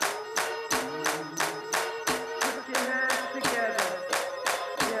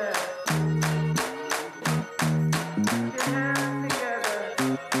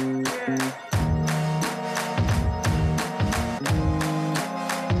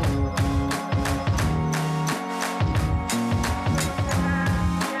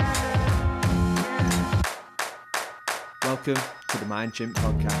welcome to the Mind Chimp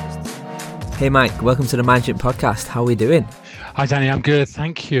Podcast. Hey Mike, welcome to the Mind Chimp Podcast. How are we doing? Hi Danny, I'm good,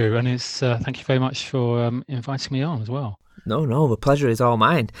 thank you, and it's thank you very much for inviting me on as well. No, the pleasure is all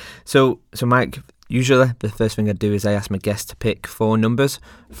mine. So Mike, usually the first thing I do is I ask my guests to pick 4 numbers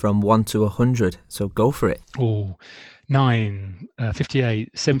from 1 to 100. So go for it. 9, 58,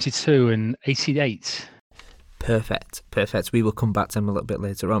 72, and 88. Perfect. We will come back to them a little bit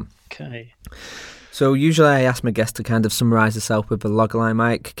later on. Okay. So usually I ask my guests to kind of summarise herself with a logline.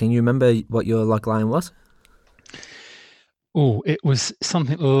 Mike, can you remember what your logline was? It was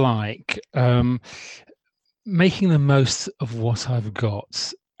something like making the most of what I've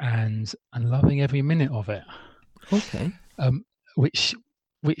got and loving every minute of it. Okay. Which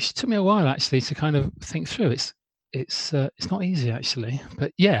took me a while actually to kind of think through. It's not easy actually,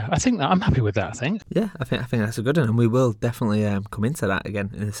 but yeah, I think that I'm happy with that. I think. Yeah, I think that's a good one, and we will definitely come into that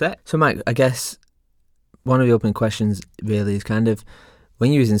again in a sec. So Mike, I guess one of the opening questions really is kind of,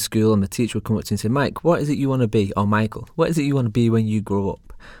 when you was in school and the teacher would come up to you and say, Mike, what is it you want to be? Or Michael, what is it you want to be when you grow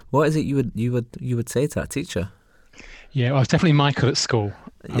up? What is it you would say to that teacher? Yeah, well, I was definitely Michael at school.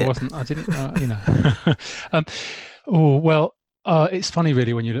 Yeah. I didn't, it's funny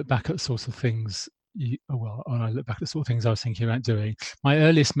really when you look back at sorts of things. When I look back at the sort of things I was thinking about doing, my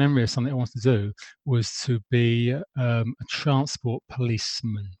earliest memory of something I wanted to do was to be a transport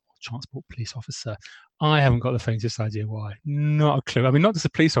policeman, or transport police officer. I haven't got the faintest idea why. Not a clue. I mean, not just a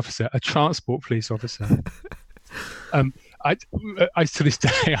police officer, a transport police officer. I to this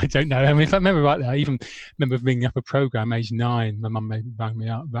day I don't know. I mean, if I remember rightly, I even remember ringing up a program age 9. My mum made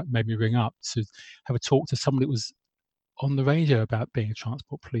me ring up to have a talk to somebody that was on the radio about being a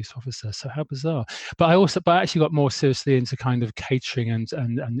transport police officer. So how bizarre. But I actually got more seriously into kind of catering and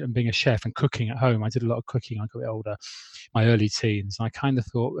being a chef and cooking at home. I did a lot of cooking. I got a bit older, my early teens. I kind of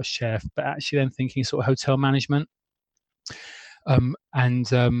thought a chef, but actually then thinking sort of hotel management.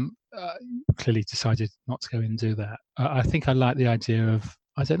 Clearly decided not to go in and do that. I think I like the idea of,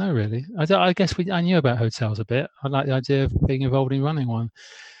 I don't know really. I guess I knew about hotels a bit. I like the idea of being involved in running one.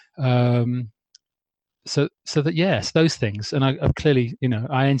 So those things, and I've clearly,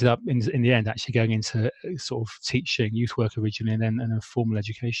 I ended up in the end actually going into sort of teaching, youth work originally, and then formal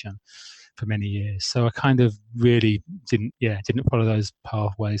education for many years. So I kind of really didn't follow those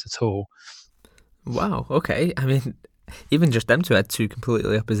pathways at all. Wow. Okay. I mean, even just them two had 2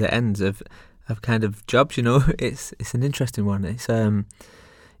 completely opposite ends of kind of jobs. It's an interesting one. It's I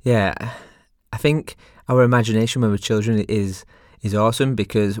think our imagination when we're children is awesome,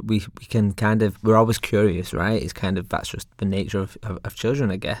 because we can kind of, we're always curious, right? It's kind of, that's just the nature of children,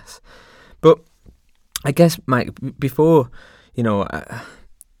 I guess. But I guess, Mike, before, we and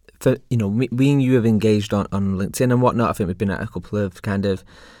you have engaged on LinkedIn and whatnot. I think we've been at a couple of kind of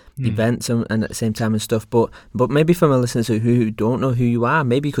events and at the same time and stuff. But maybe from our listeners who don't know who you are,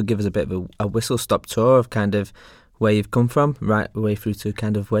 maybe you could give us a bit of a whistle-stop tour of kind of where you've come from, right the way through to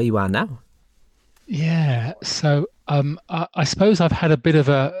kind of where you are now. Yeah. So I suppose I've had a bit of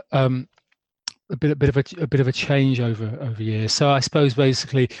a change over years. So I suppose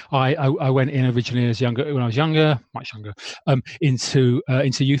basically I went in originally when I was younger, much younger, into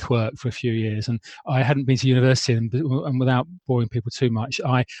youth work for a few years, and I hadn't been to university, and without boring people too much,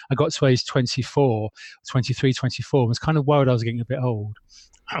 I got to age 24, 23, 24, and was kind of worried I was getting a bit old.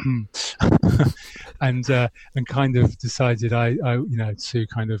 And kind of decided I to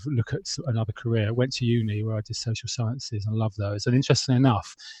kind of look at another career. I went to uni where I did social sciences and loved those. And interestingly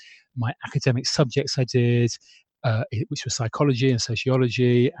enough, my academic subjects I did, which was psychology and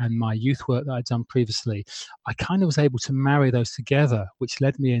sociology, and my youth work that I'd done previously, I kind of was able to marry those together, which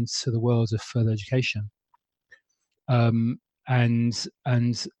led me into the world of further education. And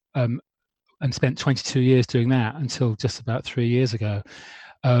spent 22 years doing that until just about 3 years ago.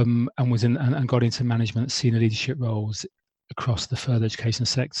 And got into management, senior leadership roles across the further education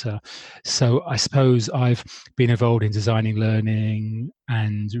sector. So I suppose I've been involved in designing learning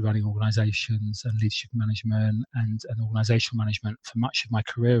and running organisations and leadership management and organisational management for much of my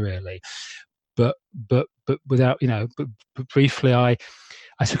career, really. But without, but briefly, I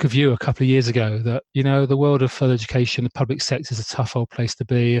took a view a couple of years ago that, the world of further education, the public sector is a tough old place to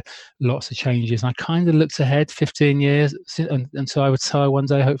be, lots of changes. And I kind of looked ahead 15 years until I retire one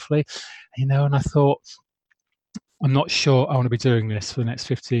day, hopefully, and I thought, I'm not sure I want to be doing this for the next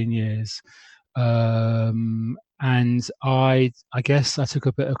 15 years. And I guess I took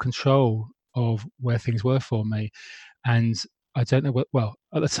a bit of control of where things were for me. And I don't know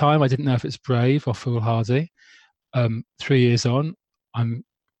at the time, I didn't know if it's brave or foolhardy. 3 years on, I'm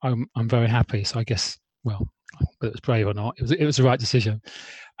very happy. So I guess, whether it's brave or not, it was the right decision.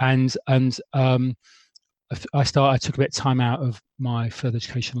 And I took a bit of time out of my further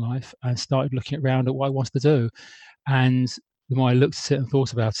education life and started looking around at what I wanted to do. And the more I looked at it and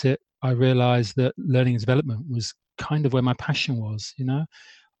thought about it, I realized that learning and development was kind of where my passion was,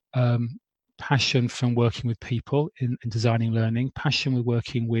 passion from working with people in designing learning, passion with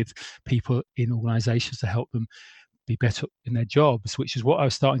working with people in organizations to help them be better in their jobs, which is what I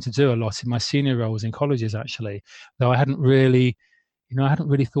was starting to do a lot in my senior roles in colleges, actually, though I hadn't really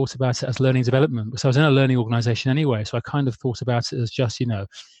thought about it as learning development, because I was in a learning organization anyway. So I kind of thought about it as just,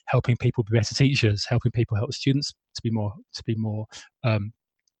 helping people be better teachers, helping people help students to be more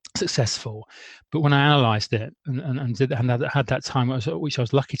successful. But when I analysed it and had that time, which I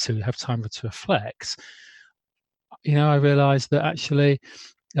was lucky to have time to reflect, I realised that actually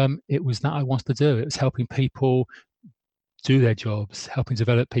it was that I wanted to do. It was helping people do their jobs, helping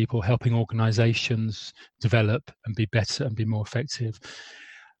develop people, helping organisations develop and be better and be more effective.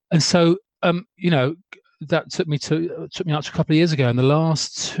 And so, that took me out to a couple of years ago. In the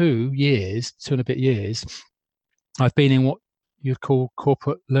last 2 and a bit years, I've been in what you'd call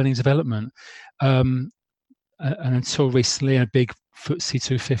corporate learning development, and until recently, a big FTSE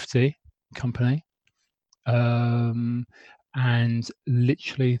 250 company, and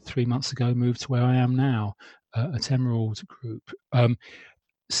literally 3 months ago moved to where I am now at Emerald Group.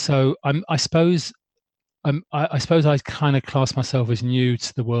 So I suppose I kind of class myself as new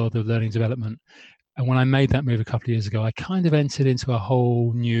to the world of learning development. And when I made that move a couple of years ago, I kind of entered into a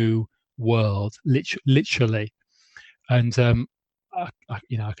whole new world, literally. And I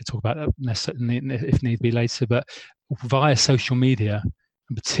could talk about that if need be later, but via social media,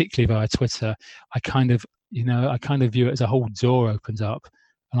 and particularly via Twitter, I kind of view it as a whole door opens up,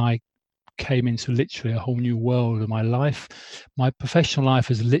 and I came into literally a whole new world of my life. My professional life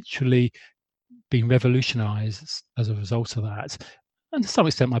has literally been revolutionized as a result of that, and to some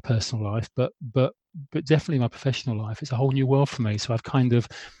extent my personal life, but definitely my professional life. It's a whole new world for me. So I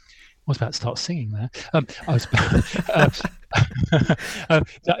was about to start singing there.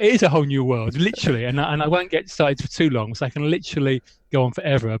 It is a whole new world, literally, and I won't get started for too long, so I can literally go on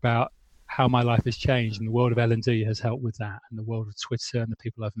forever about how my life has changed, and the world of L&D has helped with that, and the world of Twitter and the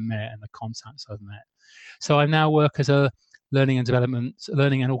people I've met and the contacts I've met. So I now work as a learning and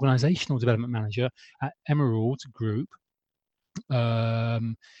organisational development manager at Emerald Group.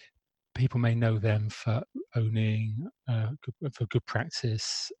 People may know them for owning for Good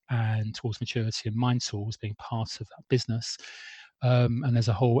Practice and Towards Maturity, and MindTools being part of that business. And there's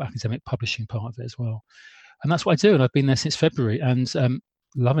a whole academic publishing part of it as well. And that's what I do. And I've been there since February and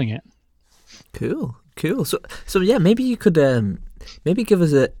loving it. Cool. So yeah, maybe you could maybe give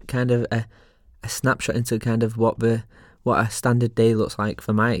us a kind of a snapshot into kind of what a standard day looks like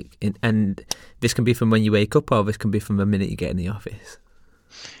for Mike. And this can be from when you wake up, or this can be from the minute you get in the office.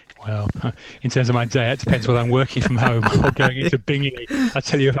 Well, in terms of my day, it depends whether I'm working from home or going into Bingley. I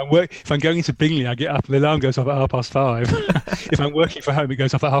tell you, if I'm going into Bingley, I get up, the alarm goes off at 5:30. If I'm working from home, it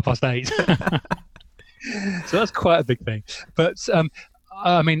goes off at 8:30. So that's quite a big thing. But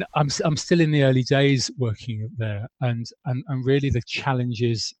I mean, I'm still in the early days working there, and really the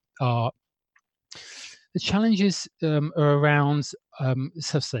challenges are around.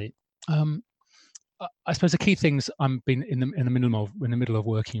 I suppose the key things I'm been in the middle of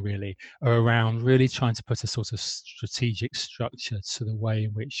working really are around really trying to put a sort of strategic structure to the way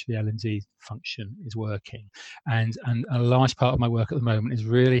in which the L&D function is working, and a large part of my work at the moment is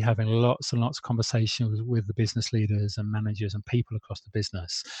really having lots and lots of conversations with the business leaders and managers and people across the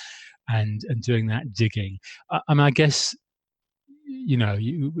business, and doing that digging. I mean, I guess,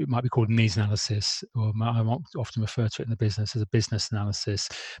 it might be called needs analysis, or I often refer to it in the business as a business analysis,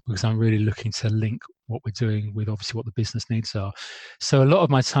 because I'm really looking to link what we're doing with obviously what the business needs are. So a lot of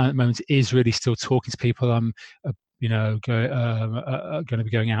my time at the moment is really still talking to people. I'm going to be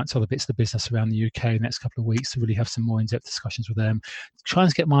going out to other bits of the business around the UK in the next couple of weeks to really have some more in-depth discussions with them, trying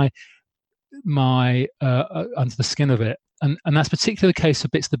to get my under the skin of it. And that's particularly the case for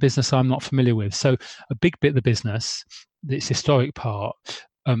bits of the business I'm not familiar with. So a big bit of the business, this historic part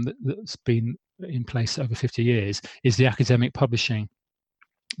that's been in place over 50 years, is the academic publishing.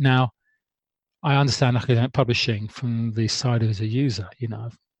 Now, I understand academic publishing from the side as a user.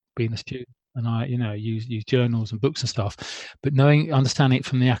 I've been a student and I use journals and books and stuff. But understanding it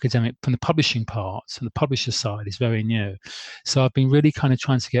from the publishing parts and the publisher side is very new. So I've been really kind of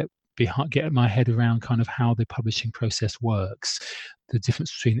trying to get my head around kind of how the publishing process works. The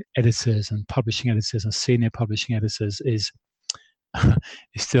difference between editors and publishing editors and senior publishing editors is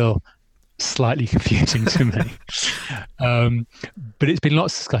still slightly confusing to me. But it's been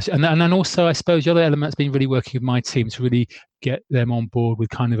lots of discussion. And then also, I suppose the other element's been really working with my team to really get them on board with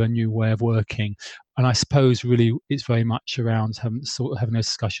kind of a new way of working. And I suppose really it's very much around having those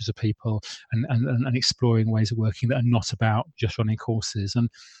discussions with people and exploring ways of working that are not about just running courses, and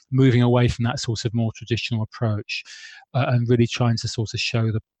moving away from that sort of more traditional approach, and really trying to sort of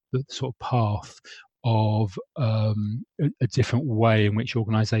show the sort of path of a different way in which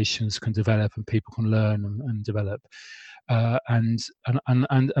organisations can develop and people can learn and develop. And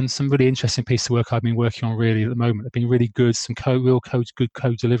some really interesting pieces of work I've been working on really at the moment have been really good, some good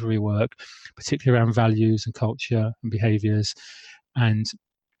code delivery work, particularly around values and culture and behaviours, and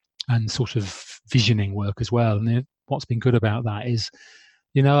sort of visioning work as well. And what's been good about that is,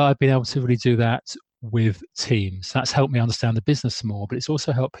 I've been able to really do that with teams. That's helped me understand the business more, but it's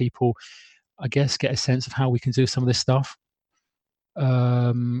also helped people, I guess, get a sense of how we can do some of this stuff.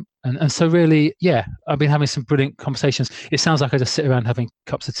 And so really, yeah, I've been having some brilliant conversations. It sounds like I just sit around having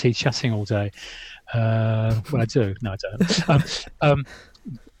cups of tea chatting all day. Well, I do. No, I don't.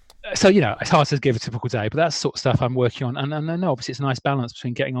 So, it's hard to give a typical day, but that's the sort of stuff I'm working on. And obviously it's a nice balance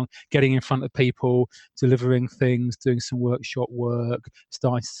between getting in front of people, delivering things, doing some workshop work,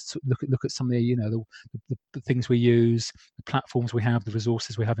 starting to look at some of the, the things we use, the platforms we have, the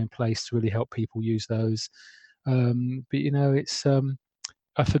resources we have in place to really help people use those. But it's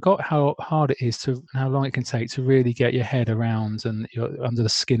I forgot how hard it is and how long it can take to really get your head around and you're under the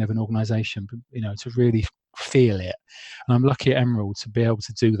skin of an organisation, to really feel it. And I'm lucky at Emerald to be able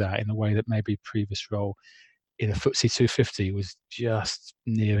to do that in a way that maybe previous role in a FTSE 250 was just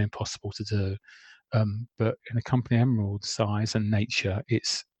near impossible to do. But in a company Emerald size and nature,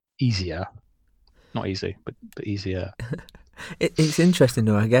 it's easier. Not easy, but easier. It's interesting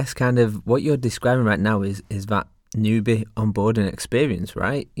though, I guess kind of what you're describing right now is that newbie onboarding experience,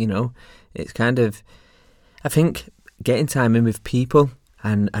 right? It's kind of, I think getting time in with people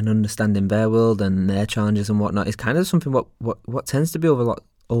and understanding their world and their challenges and whatnot is kind of something what tends to be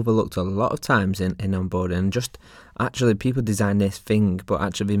overlooked a lot of times in onboarding. And just actually people design this thing, but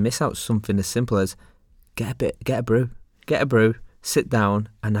actually miss out something as simple as get a brew, sit down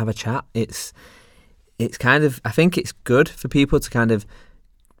and have a chat. It's kind of, I think it's good for people to kind of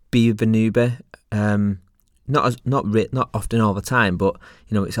be the newbie, not often all the time, but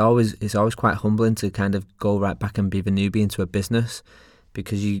it's always quite humbling to kind of go right back and be the newbie into a business,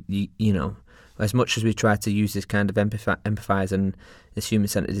 because you as much as we try to use this kind of empathize and this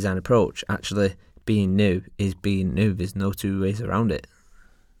human-centered design approach, actually being new is being new. There's no two ways around it.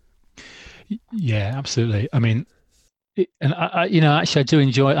 Yeah, absolutely. I mean, and I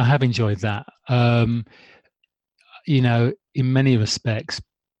actually I have enjoyed that. In many respects,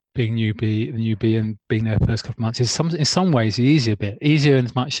 being the newbie and being there the first couple of months is in some ways easier in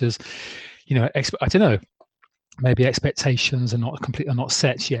as much as, I don't know, maybe expectations are not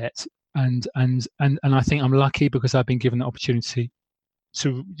set yet. And I think I'm lucky because I've been given the opportunity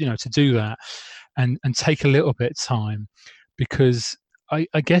to do that and take a little bit of time, because I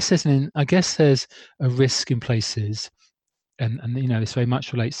guess there's a risk in places. And this very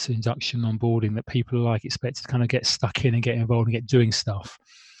much relates to induction onboarding, that people are expected to kind of get stuck in and get involved and get doing stuff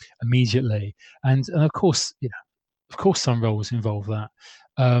immediately. And of course, some roles involve that.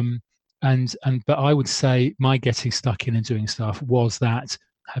 But I would say my getting stuck in and doing stuff was that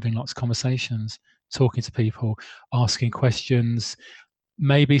having lots of conversations, talking to people, asking questions,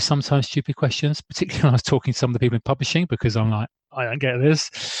 maybe sometimes stupid questions, particularly when I was talking to some of the people in publishing, because I'm like, I don't get this.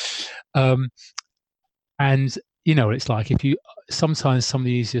 And it's like, if you sometimes some of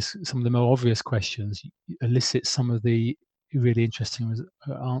the more obvious questions elicit some of the really interesting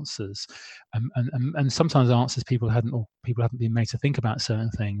answers, and sometimes answers people hadn't been made to think about certain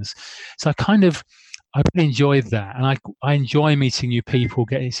things. So I really enjoyed that, and I enjoy meeting new people,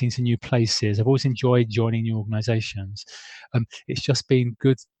 getting into new places. I've always enjoyed joining new organisations. It's just been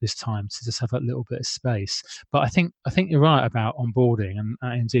good this time to just have that little bit of space. But I think you're right about onboarding, and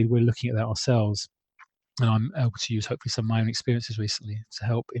indeed we're looking at that ourselves. And I'm able to use hopefully some of my own experiences recently to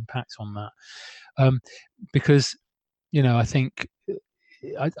help impact on that, because I think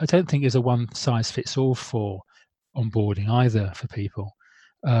I don't think there's a one size fits all for onboarding either for people,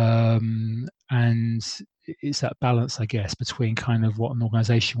 and it's that balance, I guess, between kind of what an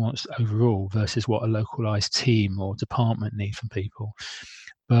organisation wants overall versus what a localised team or department need from people.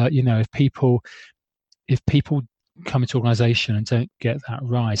 But if people come into organisation and don't get that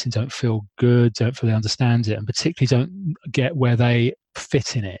right and don't feel good, don't feel they understand it, and particularly don't get where they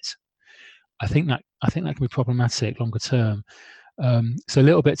fit in it, I think that can be problematic longer term. So a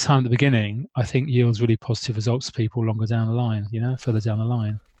little bit of time at the beginning, I think, yields really positive results for people longer down the line, further down the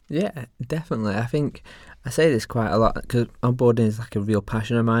line. Yeah, definitely. I think I say this quite a lot because onboarding is like a real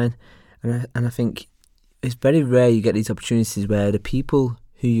passion of mine, and I think it's very rare you get these opportunities where the people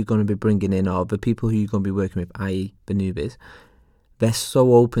who you're going to be bringing in, or the people who you're going to be working with, i.e. the newbies, they're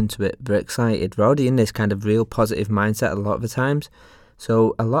so open to it, they're excited, they're already in this kind of real positive mindset a lot of the times.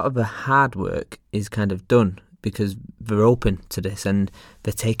 So a lot of the hard work is kind of done because they're open to this and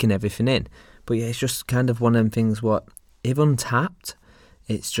they're taking everything in. But yeah, it's just kind of one of them things what, if untapped,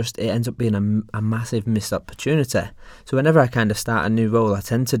 it ends up being a massive missed opportunity. So whenever I kind of start a new role, I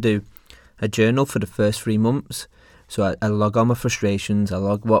tend to do a journal for the first 3 months. So I log all my frustrations, I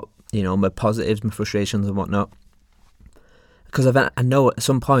log what, my positives, my frustrations and whatnot. Because I know at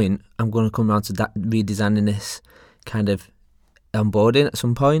some point I'm going to come around to that redesigning this kind of onboarding at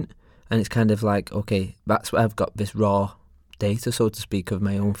some point, and it's kind of like, okay, that's where I've got this raw data, so to speak, of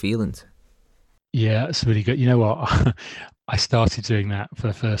my own feelings. Yeah, it's really good. You know what? I started doing that for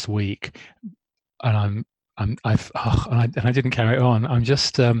the first week, and I didn't carry it on. I'm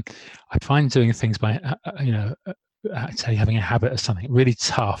just I find doing things by having a habit of something really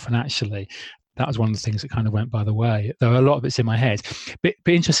tough, and actually that was one of the things that kind of went by the way. Though a lot of it's in my head. But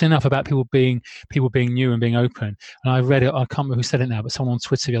interesting enough about people being new and being open. And I read it. I can't remember who said it now, but someone on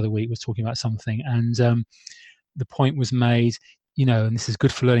Twitter the other week was talking about something, and the point was made. And this is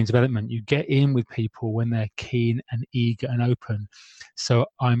good for learning development. You get in with people when they're keen and eager and open. So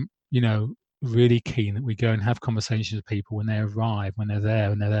I'm, really keen that we go and have conversations with people when they arrive, when they're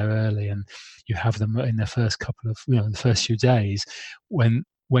there early, and you have them in their first couple of, the first few days, when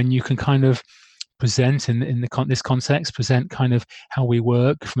you can kind of present in this context, present kind of how we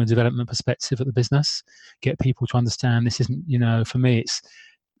work from a development perspective at the business, get people to understand this isn't, for me, it's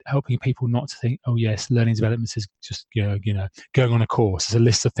helping people not to think, oh yes, learning development is just going on a course. There's a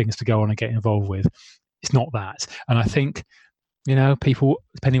list of things to go on and get involved with. It's not that. And I think people,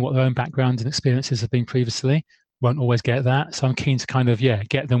 depending what their own background and experiences have been previously, won't always get that. So I'm keen to kind of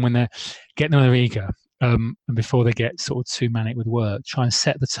get them when they're eager, and before they get sort of too manic with work, try and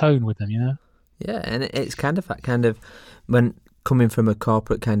set the tone with them. Yeah, and it's kind of that kind of when coming from a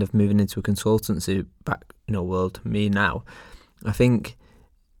corporate kind of moving into a consultancy back world, me now, I think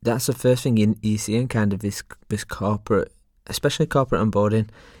that's the first thing you see in kind of this corporate, especially corporate onboarding.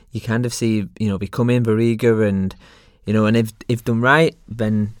 You kind of see, they come in very eager and, and if done right,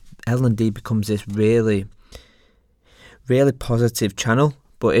 then L&D becomes this really, really positive channel.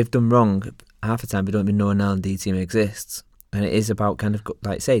 But if done wrong, half the time we don't even know an L&D team exists. And it is about kind of,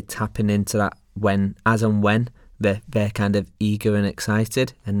 like say, tapping into that when they're kind of eager and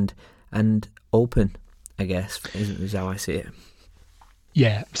excited and open, I guess, is how I see it.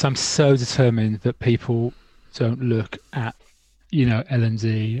 Yeah, so I'm so determined that people don't look at,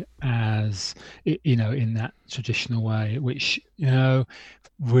 L&D as, in that traditional way, which,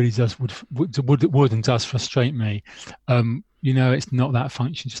 really would and does frustrate me. It's not that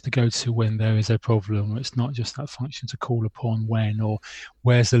function just to go to when there is a problem, or it's not just that function to call upon when, or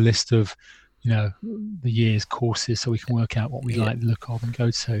where's the list of, the year's courses so we can work out what we like the look of and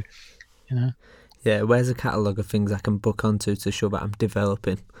go to, Yeah, where's a catalogue of things I can book onto to show that I'm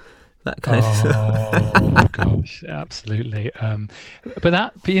developing? That kind of stuff. Oh, gosh, absolutely. But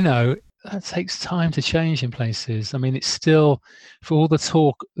that takes time to change in places. I mean, it's still, for all the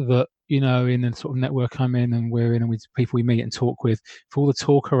talk that, in the sort of network I'm in and we're in and with people we meet and talk with, for all the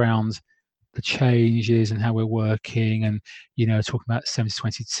talk around the changes and how we're working and, talking about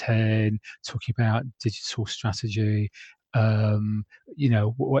 70-20-10, talking about digital strategy,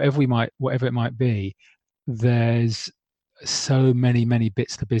 whatever it might be, there's so many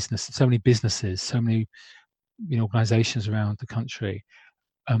bits to business, so many businesses, so many organizations around the country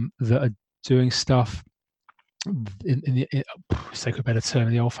that are doing stuff in the sake of a better term,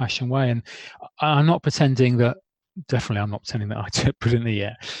 in the old-fashioned way. And I'm not pretending that I do it brilliantly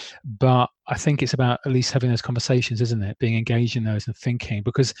yet, but I think it's about at least having those conversations, isn't it? Being engaged in those and thinking,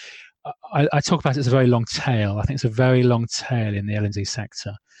 because I talk about it as a very long tail. I think it's a very long tail in the L&D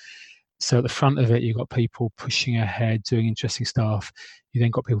sector. So at the front of it, you've got people pushing ahead, doing interesting stuff. You then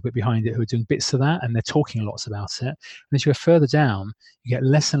got people a bit behind it who are doing bits of that, and they're talking lots about it. And as you go further down, you get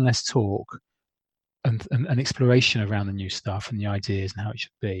less and less talk and exploration around the new stuff and the ideas and how it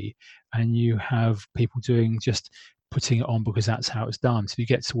should be. And you have people doing just putting it on because that's how it's done. So you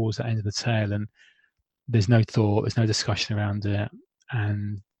get towards that end of the tail and there's no thought, there's no discussion around it,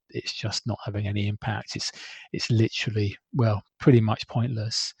 and it's just not having any impact. It's literally, pretty much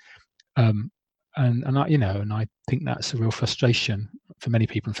pointless. And I think that's a real frustration for many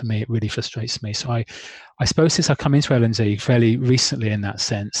people, and for me, it really frustrates me. So I suppose since I've come into L&D fairly recently, in that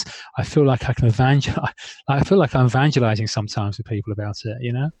sense, I feel like I can evangelize. I feel like I'm evangelizing sometimes with people about it.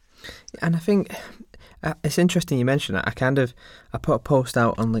 And I think it's interesting you mentioned that. I put a post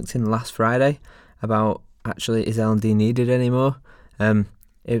out on LinkedIn last Friday about actually is L&D needed anymore.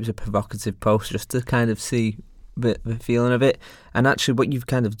 It was a provocative post just to kind of see the feeling of it. And actually what you've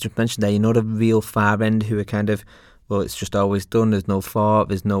kind of just mentioned there, you're not a real far end who are kind of, well, it's just always done, there's no thought,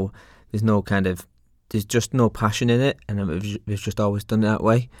 there's just no passion in it, and we've just always done it that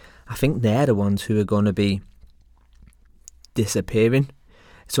way. I think they're the ones who are going to be disappearing.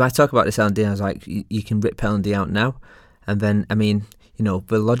 So I talk about this L&D, and I was like, you can rip L&D out now. And then, I mean,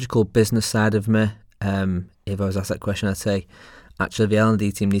 the logical business side of me, if I was asked that question, I'd say, actually, the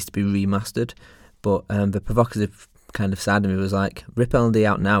L&D team needs to be remastered. But the provocative kind of side of me was like, rip L&D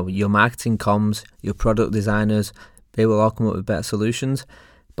out now. Your marketing comms, your product designers, they will all come up with better solutions.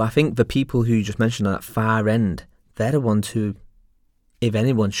 But I think the people who you just mentioned on that far end, they're the ones who, if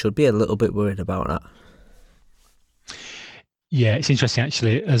anyone, should be a little bit worried about that. Yeah, it's interesting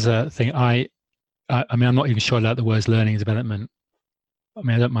actually. As a thing, I mean, I'm not even sure I like the words learning and development. I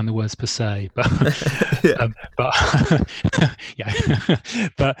mean, I don't mind the words per se, but Yeah. yeah.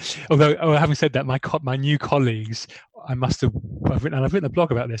 But although having said that, my new colleagues, I've written a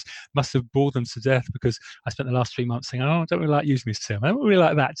blog about this, must have bored them to death, because I spent the last 3 months saying, I don't really like using this term. I don't really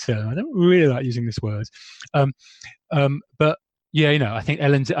like that term. I don't really like using this word. But yeah, I think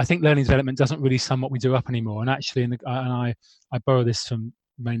learning development doesn't really sum what we do up anymore. And actually, I borrow this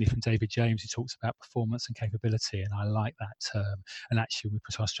mainly from David James, who talks about performance and capability, and I like that term. And actually, when we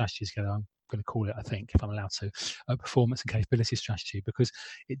put our strategy together, I'm going to call it, I think, if I'm allowed to, a performance and capability strategy, because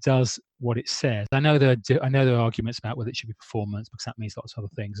it does what it says. I know there are arguments about whether it should be performance, because that means lots of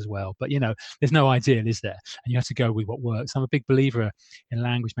other things as well. But there's no ideal, is there? And you have to go with what works. I'm a big believer in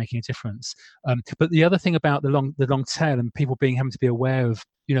language making a difference. But the other thing about the long tail and people having to be aware of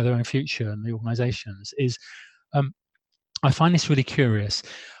their own future and the organisations is, I find this really curious.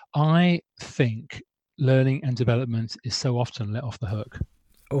 I think learning and development is so often let off the hook.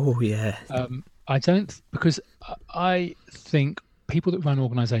 Oh, yeah. Because I think people that run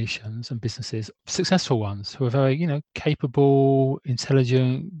organizations and businesses, successful ones who are very, capable,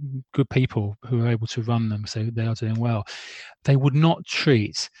 intelligent, good people who are able to run them, so they are doing well, they would not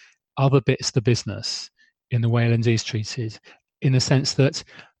treat other bits of the business in the way L&D is treated, in the sense that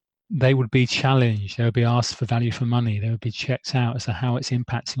they would be challenged, they would be asked for value for money, they would be checked out as to how it's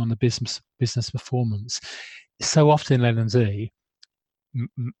impacting on the business performance. So often in L&D,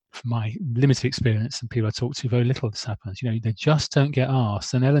 from my limited experience and people I talk to, very little of this happens. They just don't get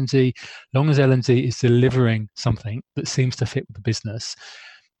asked. And L&D, long as L&D is delivering something that seems to fit with the business,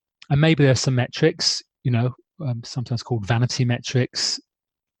 and maybe there's some metrics, sometimes called vanity metrics,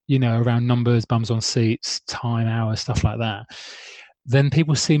 around numbers, bums on seats, time, hours, stuff like that, then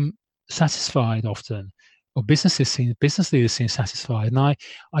people seem satisfied often, or business leaders seem satisfied. And I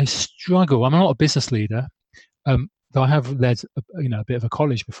struggle. I'm not a business leader, though I have led a bit of a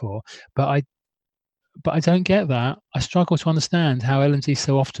college before, but I don't get that. I struggle to understand how L&D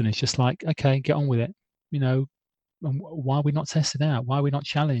so often is just like, okay, get on with it. And why are we not tested out? Why are we not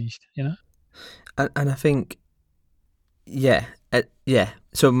challenged? And I think, yeah.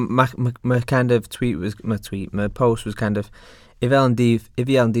 So my kind of my post was kind of, if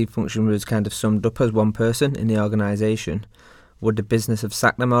the L&D function was kind of summed up as one person in the organisation, would the business have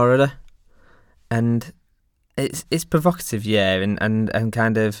sacked them already? And it's provocative, yeah, and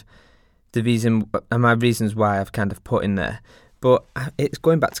kind of the reason and my reasons why I've kind of put in there. But it's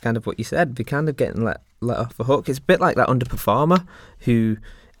going back to kind of what you said, they're kind of getting let off the hook. It's a bit like that underperformer who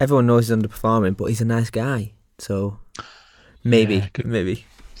everyone knows is underperforming, but he's a nice guy. So maybe. It's a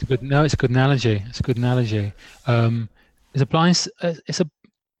good analogy. It's a good analogy. It's a blind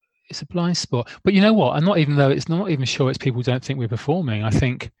spot. But you know what? I'm not even sure it's people don't think we're performing. I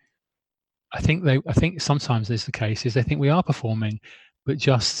think sometimes there's the case is they think we are performing, but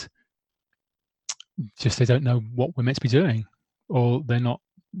just they don't know what we're meant to be doing, or they're not.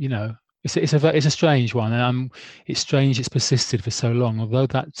 It's a strange one, and it's strange it's persisted for so long. Although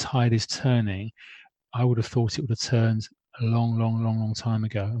that tide is turning, I would have thought it would have turned a long time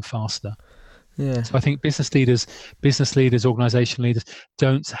ago and faster. Yeah. So I think business leaders, organisation leaders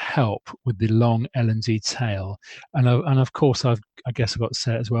don't help with the long L&D tail, and of course I guess I've got to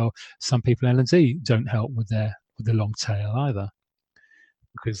say it as well. Some people in L&D don't help with the long tail either,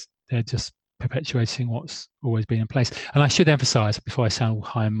 because they're just perpetuating what's always been in place. And I should emphasise before I sound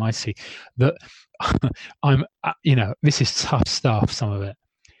high and mighty that this is tough stuff, some of it,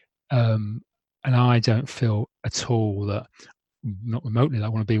 and I don't feel at all that, not remotely, that I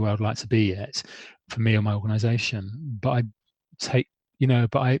want to be where I'd like to be yet for me or my organisation. But I take,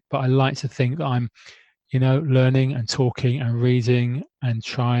 but I like to think that I'm, learning and talking and reading and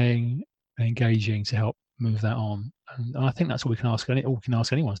trying and engaging to help move that on. And I think that's all we can ask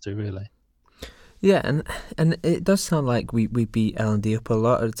anyone to do, really. Yeah, and it does sound like we beat L&D up a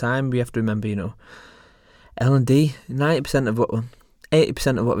lot of the time. We have to remember, L&D, 80%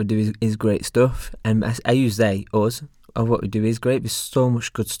 of what we do is great stuff. And I use us, of what we do is great. There's so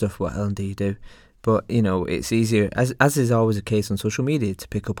much good stuff what L&D do. But, it's easier, as is always the case on social media, to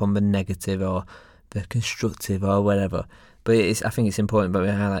pick up on the negative or the constructive or whatever. But I think it's important that we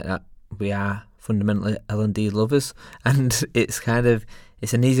highlight that we are fundamentally L&D lovers, and it's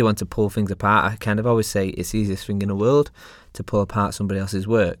an easy one to pull things apart. I kind of always say it's the easiest thing in the world to pull apart somebody else's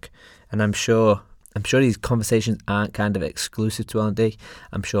work, and I'm sure these conversations aren't kind of exclusive to L&D.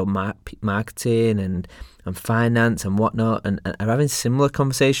 I'm sure marketing and finance and whatnot and are having similar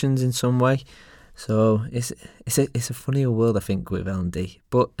conversations in some way. So it's a funnier world, I think, with L&D,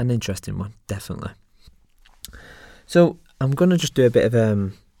 but an interesting one, definitely. So I'm going to just do a bit of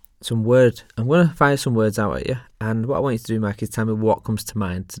I'm going to fire some words out at you, and what I want you to do, Mike, is tell me what comes to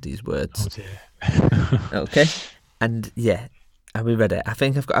mind to these words. Oh dear. Okay, and yeah, are we ready? I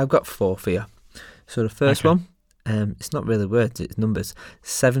think I've got 4 for you. So the first one, it's not really words, it's numbers.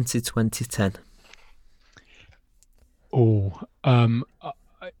 70, 20, 10. Oh, I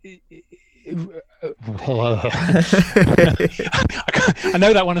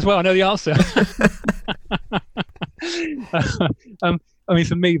know that one as well. I know the answer.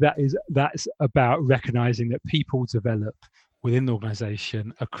 For me, that's about recognizing that people develop within the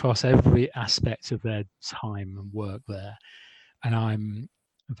organization across every aspect of their time and work there. And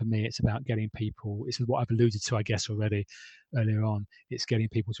for me, it's about getting people, this is what I've alluded to, I guess, already earlier on. It's getting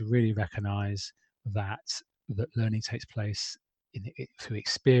people to really recognize that learning takes place through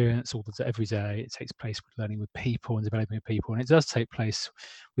experience every day. It takes place with learning with people and developing with people. And it does take place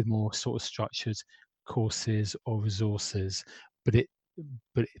with more sort of structured courses or resources. But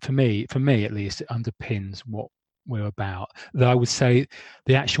for me at least, it underpins what we're about. Though I would say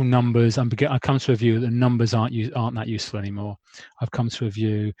the actual numbers, I've come to a view that the numbers aren't that useful anymore. I've come to a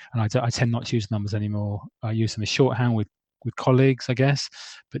view, and I tend not to use numbers anymore. I use them as shorthand with colleagues, I guess,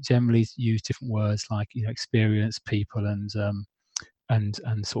 but generally use different words like experience, people, and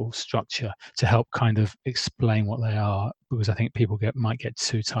sort of structure to help kind of explain what they are, because I think people might get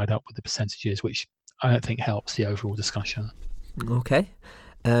too tied up with the percentages, which I don't think helps the overall discussion. Okay.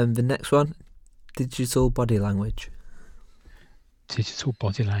 The next one, digital body language. Digital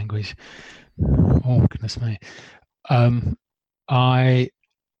body language. Oh, goodness me. I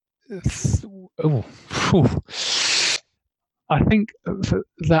think for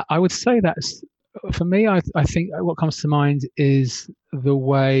that, I would say that's, for me, I think what comes to mind is the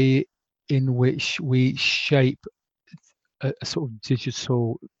way in which we shape a sort of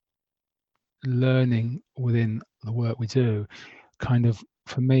digital learning within the work we do. Kind of,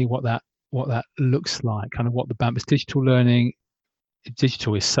 for me, what that looks like, kind of what the balance. Digital learning,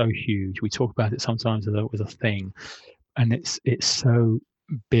 digital is so huge. We talk about it sometimes as a thing, and it's so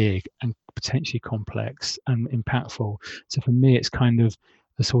big and potentially complex and impactful. So for me, it's kind of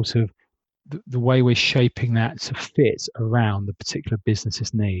the sort of the way we're shaping that to fit around the particular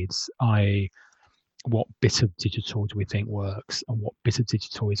business's needs, i.e. what bit of digital do we think works and what bit of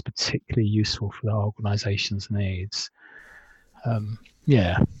digital is particularly useful for the organisation's needs.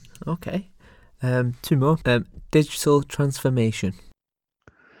 Yeah. Okay. 2 more. Digital transformation.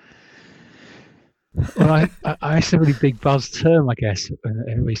 Well, it's a really big buzz term, I guess,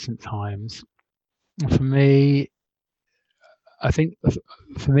 in recent times. For me, I think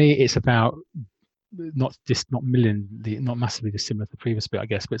it's about not massively dissimilar to the previous bit, I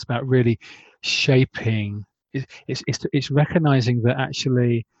guess, but it's about really shaping. It's recognizing that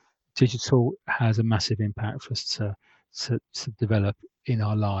actually digital has a massive impact for us to develop in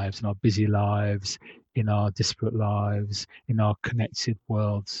our lives, in our busy lives, in our disparate lives, in our connected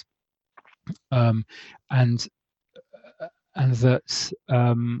worlds, and that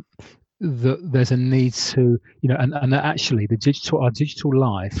there's a need to, and that actually our digital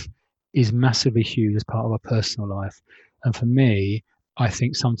life is massively huge as part of our personal life. And for me, I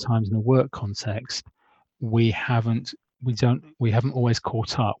think sometimes in a work context, we haven't always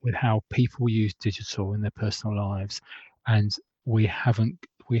caught up with how people use digital in their personal lives, and we haven't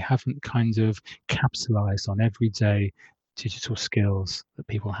kind of capitalized on everyday digital skills that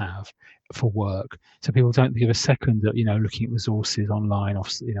people have for work. So people don't give a second at looking at resources online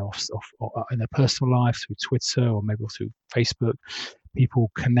off in their personal life through Twitter or maybe through Facebook.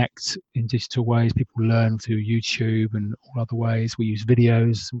 People connect in digital ways. People learn through YouTube and all other ways. We use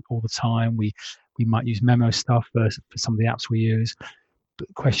videos all the time. We might use memo stuff for some of the apps we use. But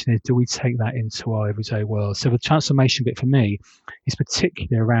the question is, do we take that into our everyday world? So the transformation bit for me is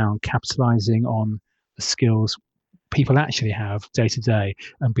particularly around capitalizing on the skills people actually have day to day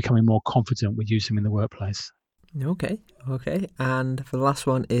and becoming more confident with using them in the workplace. Okay. And the last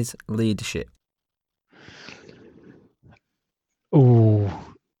one is leadership.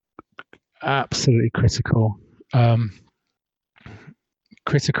 Oh, absolutely critical.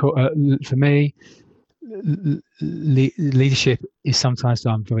 Critical for me. Leadership is sometimes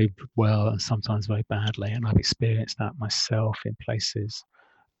done very well and sometimes very badly, and I've experienced that myself in places.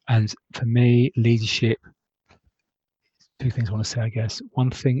 And for me, leadership, two things I want to say, I guess.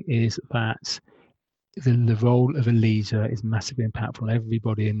 One thing is that the role of a leader is massively impactful on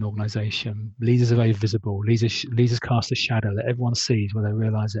everybody in an organization. Leaders are very visible. Leaders cast a shadow that everyone sees, whether they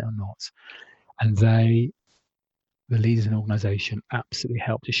realize it or not. And the leaders in an organization absolutely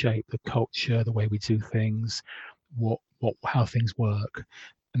help to shape the culture, the way we do things, how things work.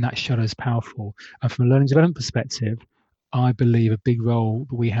 And that shadow is powerful. And from a learning development perspective, I believe a big role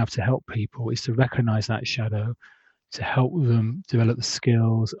that we have to help people is to recognize that shadow, to help them develop the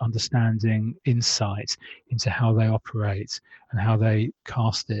skills, understanding, insight into how they operate and how they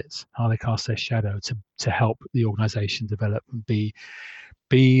cast their shadow to help the organization develop and be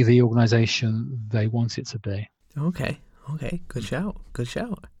the organization they want it to be. Okay, good shout.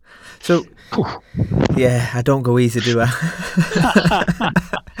 So, yeah, I don't go easy, do I?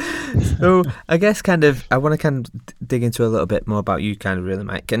 So, I guess I want to dig into a little bit more about you really,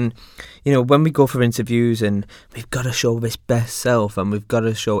 Mike. And, when we go for interviews and we've got to show this best self and we've got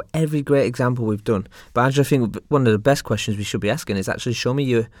to show every great example we've done. But I just think one of the best questions we should be asking is actually show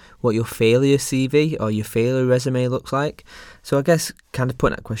me what your failure CV or your failure resume looks like. So I guess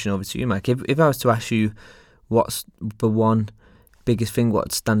putting that question over to you, Mike. If I was to ask you what's the one biggest thing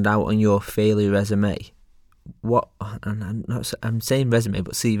what stand out on your failure resume, I'm saying resume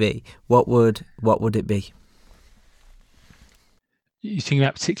but CV, what would it be? You think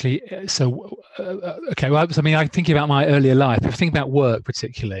about particularly okay, well, I'm thinking about my earlier life. If I think about work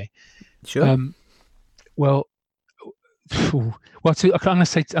particularly, sure. I'm going to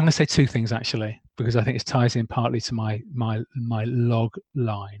say two things actually, because I think it ties in partly to my log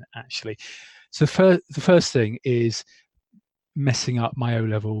line actually. So the first thing is messing up my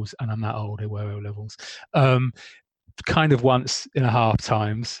O-levels, and I'm that old, it were O-levels, kind of once in a half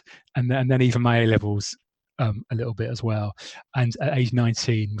times, and then even my A-levels a little bit as well. And at age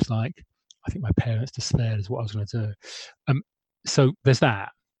 19 was like, I think my parents despaired is what I was going to do. So there's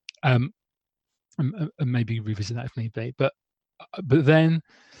that, and maybe revisit that if need be. But then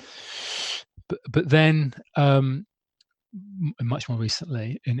much more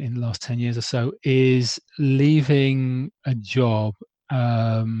recently, in the last 10 years or so, is leaving a job,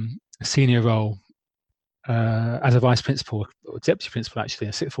 a senior role as a vice principal, or deputy principal actually,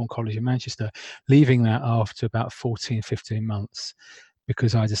 in a sixth form college in Manchester, leaving that after about 15 months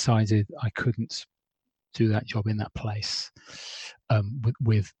because I decided I couldn't do that job in that place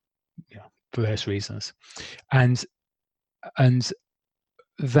with various reasons. And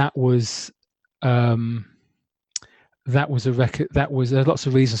that was there's lots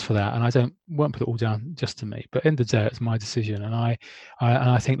of reasons for that, and I won't put it all down just to me, but in the day it's my decision. And I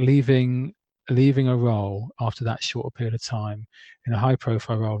think leaving a role after that short period of time in a high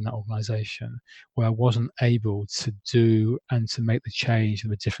profile role in that organization where I wasn't able to do and to make the change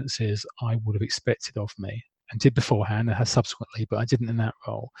and the differences I would have expected of me and did beforehand and has subsequently, but I didn't in that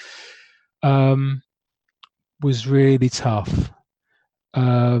role, was really tough.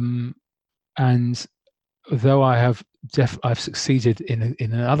 And though I've succeeded in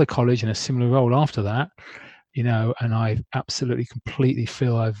another college in a similar role after that, and I absolutely completely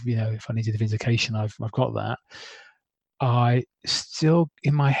feel if I needed vindication, I've got that. I still,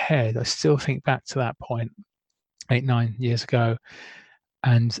 in my head, I still think back to that point 8-9 years ago,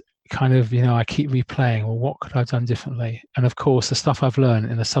 and I keep replaying, well, what could I have done differently? And of course, the stuff I've learned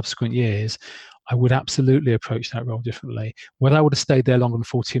in the subsequent years, I would absolutely approach that role differently. Whether I would have stayed there longer than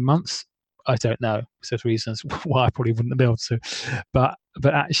 14 months, I don't know. There's reasons why I probably wouldn't have been able to, but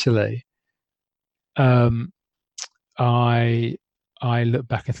actually, I look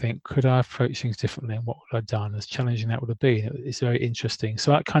back and think, could I approach things differently, and what would I have done? As challenging that would have been, it's very interesting.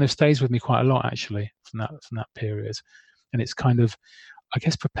 So that kind of stays with me quite a lot actually from that period, and it's kind of, I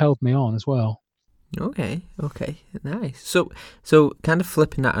guess, propelled me on as well. Okay, nice. So kind of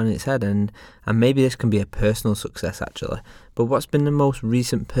flipping that on its head, and maybe this can be a personal success actually, but what's been the most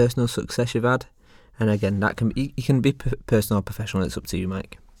recent personal success you've had? And again, that can be, you can be personal or professional. It's up to you,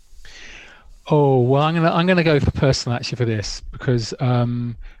 Mike. Oh well, I'm gonna go for personal actually for this, because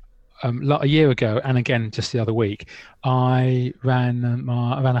a year ago, and again just the other week, I ran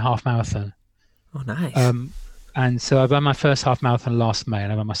a half marathon. Oh, nice. And so I ran my first half marathon last May,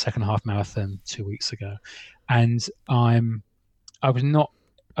 and I ran my second half marathon 2 weeks ago. And I was not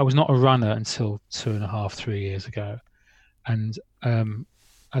a runner until 2.5, 3 years ago. And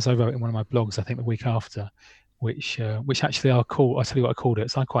as I wrote in one of my blogs, I think the week after, which actually I'll tell you what I called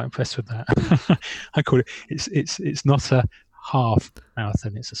it. So I'm quite impressed with that. I called it. It's not a half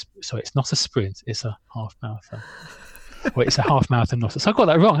marathon. It's not a sprint. It's a half marathon. Well, it's a half marathon, not. So I got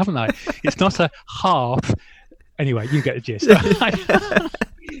that wrong, haven't I? It's not a half. Anyway, you get the gist.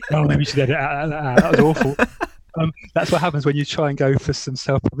 Oh, maybe you should edit out. That was awful. That's what happens when you try and go for some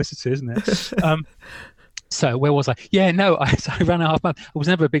self-publicity, isn't it? So where was I? Yeah, no, I ran a half marathon. I was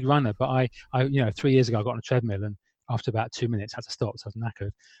never a big runner, but I 3 years ago I got on a treadmill, and after about 2 minutes I had to stop, so I was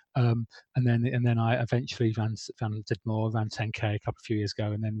knackered. And then I eventually ran 10K a few years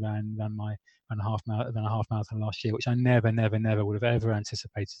ago, and then ran a half marathon last year, which I never would have ever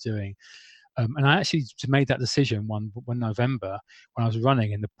anticipated doing. And I actually made that decision one November when I was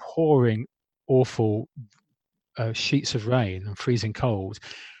running in the pouring, awful sheets of rain and freezing cold,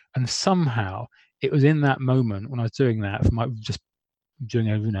 and somehow it was in that moment when I was doing that, just doing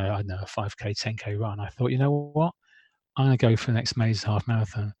a 5K, 10K run, I thought, you know what, I'm going to go for the next May's half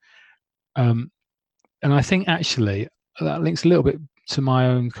marathon. And I think actually that links a little bit to my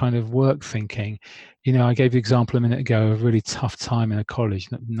own kind of work thinking. I gave the example a minute ago of a really tough time in a college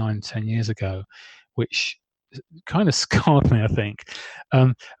 9-10 years ago, which kind of scarred me, I think.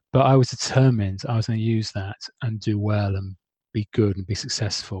 But I was determined I was going to use that and do well and be good and be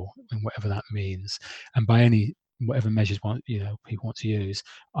successful in whatever that means. And by whatever measures people want to use,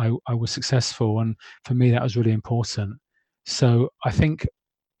 I was successful. And for me, that was really important. So I think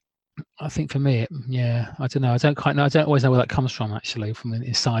for me, I don't know. I don't quite know. I don't always know where that comes from, actually, from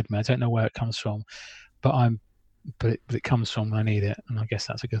inside me. I don't know where it comes from, but it comes from when I need it, and I guess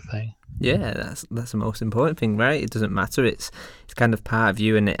that's a good thing. Yeah, that's the most important thing, right? It doesn't matter. It's kind of part of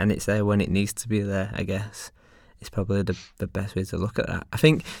you, and it's there when it needs to be there, I guess. It's probably the best way to look at that, I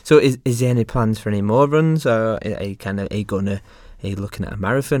think. So is there any plans for any more runs, or are you looking at a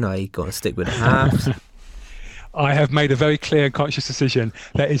marathon, or are you going to stick with the halves? I have made a very clear and conscious decision.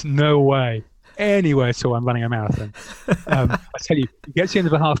 There is no way anywhere till I'm running a marathon. I tell you, you get to the end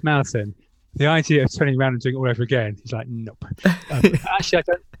of a half marathon, the idea of turning around and doing it all over again is like, nope. Actually, I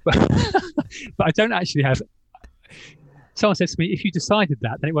don't. But I don't actually have. Someone says to me, if you decided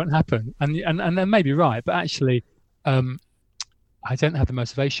that, then it won't happen. And they may be right, but actually, I don't have the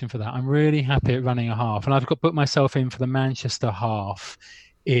motivation for that. I'm really happy at running a half, and I've put myself in for the Manchester half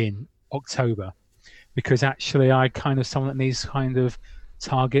in October, because actually I kind of someone that needs kind of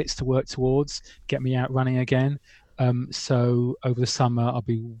targets to work towards, get me out running again. So over the summer I'll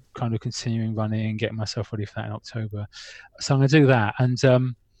be kind of continuing running and getting myself ready for that in October. So I'm going to do that. And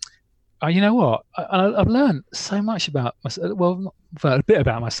you know what? I've learned so much about myself. Well, a bit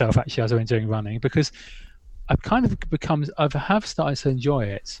about myself actually as I've been doing running, because I've kind of have started to enjoy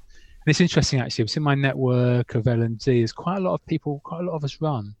it. And it's interesting actually. Within my network of L&D, there's quite a lot of us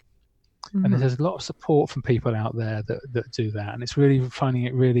run. Mm-hmm. And there's a lot of support from people out there that do that, and it's really finding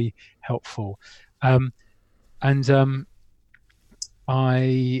it really helpful. I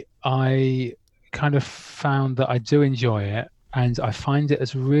kind of found that I do enjoy it, and I find it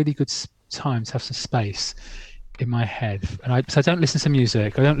as a really good time to have some space in my head. And so I don't listen to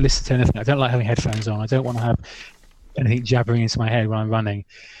music. I don't listen to anything. I don't like having headphones on. I don't want to have anything jabbering into my head when I'm running.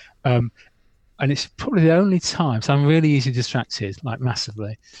 And it's probably the only time. So I'm really easily distracted, like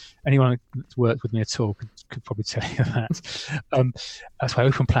massively. Anyone who's worked with me at all could probably tell you that. That's why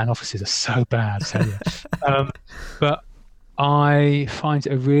open plan offices are so bad, I tell you. But I find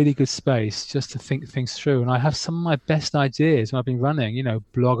it a really good space just to think things through. And I have some of my best ideas when I've been running,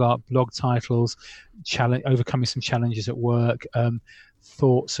 blog titles, overcoming some challenges at work,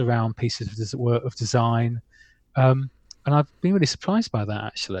 thoughts around pieces of design. And I've been really surprised by that,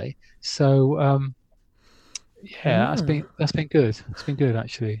 actually. So, that's been good. It's been good,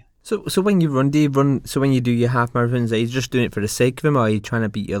 actually. So when you run, do you run? So when you do your half marathons, are you just doing it for the sake of them, or are you trying to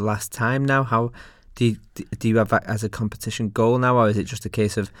beat your last time now? How do you have that as a competition goal now, or is it just a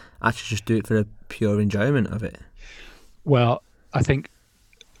case of actually just do it for the pure enjoyment of it? Well, I think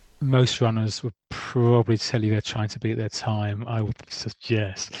most runners would probably tell you they're trying to beat their time. I would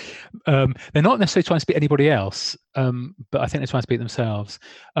suggest they're not necessarily trying to beat anybody else, but I think they're trying to beat themselves.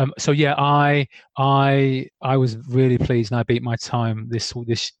 So yeah, I was really pleased, and I beat my time this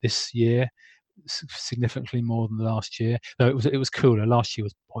year significantly more than last year. Though it was cooler. Last year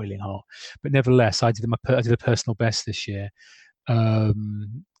was boiling hot, but nevertheless, I did a personal best this year.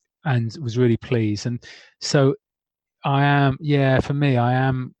 and was really pleased. And so I am, for me, I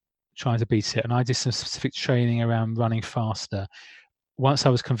am trying to beat it. And I did some specific training around running faster. Once I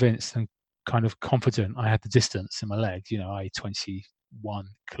was convinced and kind of confident I had the distance in my legs, 21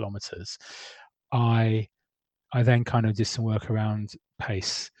 kilometers, I then kind of did some work around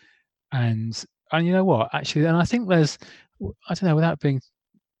pace. And you know what, actually, and I think there's, I don't know, without being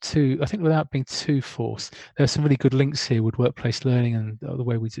too forced, there's some really good links here with workplace learning and the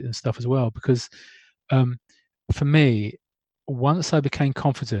way we do and stuff as well. Because for me, once I became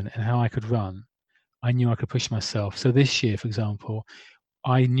confident in how I could run, I knew I could push myself. So this year, for example,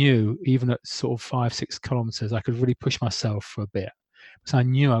 I knew even at sort of 5-6 kilometers, I could really push myself for a bit. So I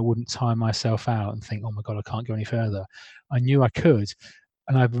knew I wouldn't tire myself out and think, oh my God, I can't go any further. I knew I could.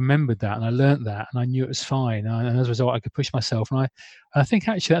 And I remembered that, and I learnt that, and I knew it was fine. And as a result, I could push myself. And I think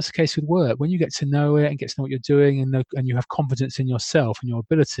actually that's the case with work. When you get to know it and get to know what you're doing, and you have confidence in yourself and your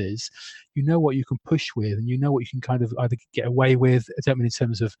abilities, you know what you can push with, and you know what you can kind of either get away with. I don't mean in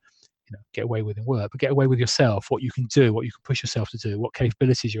terms of get away with in work, but get away with yourself, what you can do, what you can push yourself to do, what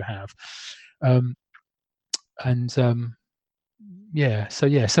capabilities you have. So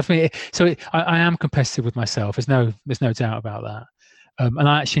for me, I am competitive with myself. There's no doubt about that. And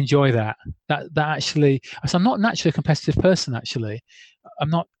I actually enjoy that. That actually, so I'm not naturally a competitive person. Actually, I'm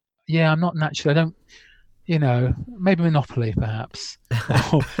not naturally. I don't, maybe Monopoly perhaps,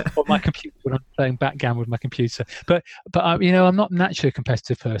 or my computer when I'm playing backgammon with my computer. But I'm not naturally a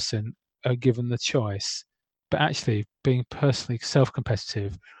competitive person, given the choice. But actually, being personally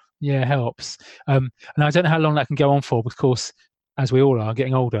self-competitive, helps. And I don't know how long that can go on for, because, of course, as we all are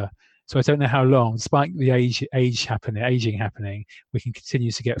getting older. So I don't know how long, despite the aging happening, we can continue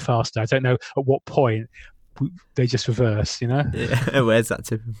to get faster. I don't know at what point they just reverse, Yeah, where's that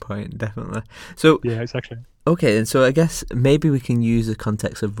tipping point? Definitely. So yeah, exactly. Okay, and so I guess maybe we can use the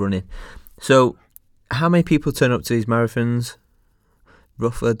context of running. So, how many people turn up to these marathons?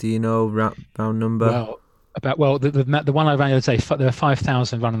 Roughly, do you know round number? The one I ran the other day, there were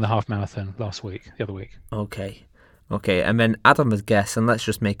 5,000 running the half marathon the other week. Okay, and then Adam has guessed, and let's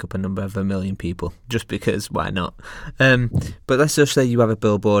just make up a number of 1 million people, just because, why not? But let's just say you have a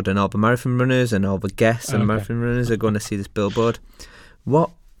billboard, and all the marathon runners and all the guests and marathon runners are going to see this billboard.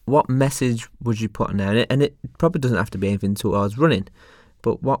 What message would you put on there? And it probably doesn't have to be anything towards running,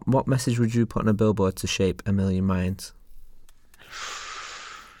 but what message would you put on a billboard to shape 1 million minds?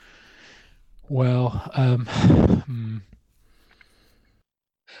 Well,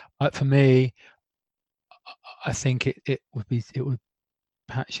 for me, I think it would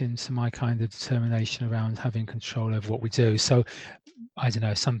patch into my kind of determination around having control over what we do. So I don't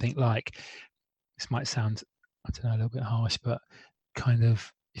know, something like, this might sound, I don't know, a little bit harsh, but kind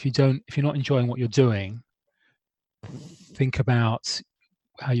of, if you're not enjoying what you're doing, think about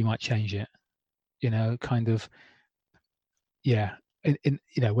how you might change it.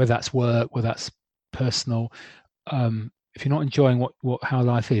 Whether that's work, whether that's personal. If you're not enjoying how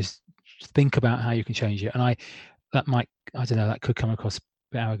life is, think about how you can change it. And that could come across a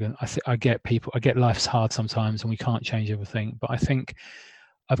bit arrogant. I get life's hard sometimes, and we can't change everything. But I think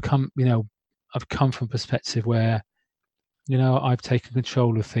I've come from a perspective where, I've taken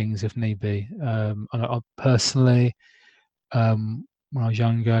control of things if need be. And I personally, when I was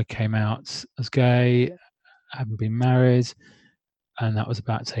younger, I came out as gay, hadn't been married, and that was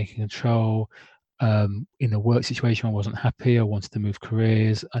about taking control. In a work situation, I wasn't happy. I wanted to move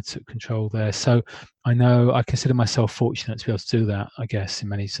careers. I took control there. So I consider myself fortunate to be able to do that, I guess, in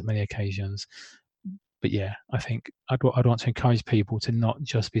many occasions. But yeah, I think I'd want to encourage people to not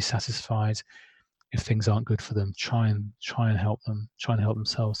just be satisfied if things aren't good for them. Try and help them. Try and help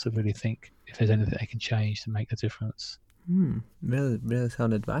themselves to really think if there's anything they can change to make a difference. Really, really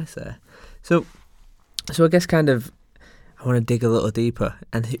sound advice there. So I guess kind of, I want to dig a little deeper,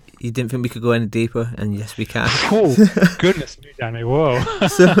 and you didn't think we could go any deeper, and yes, we can. Oh, goodness me, Danny! Whoa.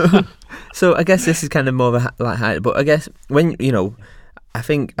 So I guess this is kind of more of a height, but I guess when I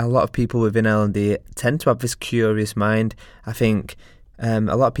think a lot of people within L&D tend to have this curious mind. I think a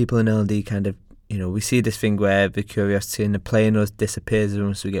lot of people in L&D kind of, we see this thing where the curiosity and the playing us disappears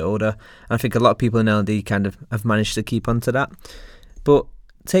once we get older. And I think a lot of people in L&D kind of have managed to keep on to that. But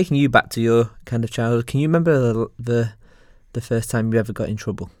taking you back to your kind of childhood, can you remember the first time you ever got in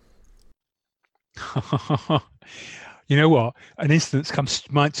trouble? You know what? An instance comes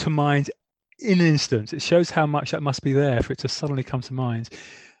to mind in an instant. It shows how much that must be there for it to suddenly come to mind.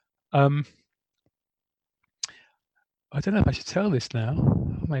 I don't know if I should tell this now.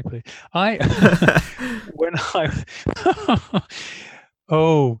 Maybe. So I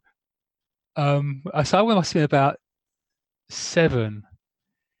must have been about 7.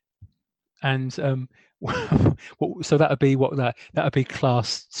 and so that would be that would be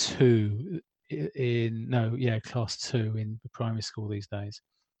class 2 class 2 in the primary school these days.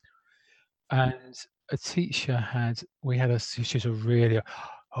 And a teacher she was a really,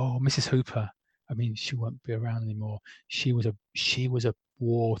 Mrs. Hooper. I mean, she won't be around anymore. She was a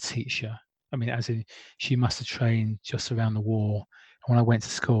war teacher. I mean, as in, she must have trained just around the war. When I went to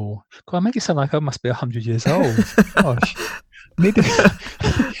school, God, I make it sound like I must be 100 years old. Gosh.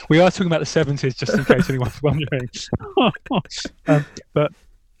 We are talking about the 70s, just in case anyone's wondering. But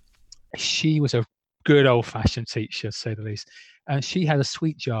she was a good old-fashioned teacher, to say the least. And she had a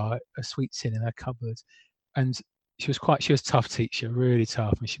sweet tin in her cupboard. And she was a tough teacher, really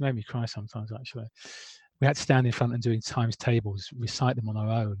tough. And she made me cry sometimes, actually. We had to stand in front and doing times tables, recite them on our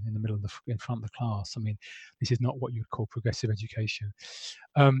own in front of the class. I mean, this is not what you would call progressive education.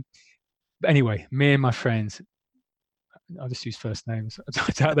 But anyway, me and my friend, I'll just use first names.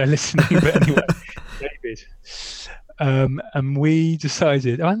 I doubt they're listening, but anyway, David. And we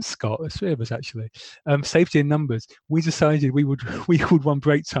decided, and Scott, there's 3 of us actually, safety in numbers. We decided we would one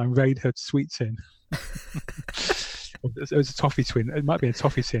break time raid her sweet tin. It was a toffee tin. It might be a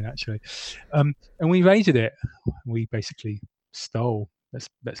toffee tin actually. And we raided it. We basically stole. That's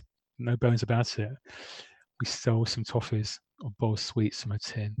no bones about it. We stole some toffees or bowl of sweets from a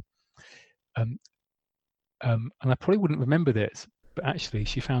tin. And I probably wouldn't remember this, but actually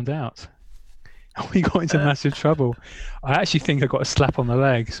she found out. We got into massive trouble. I actually think I got a slap on the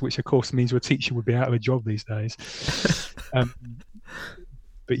legs, which of course means a teacher would be out of a job these days.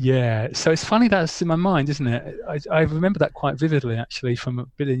 But yeah, so it's funny that's in my mind, isn't it? I remember that quite vividly, actually, from a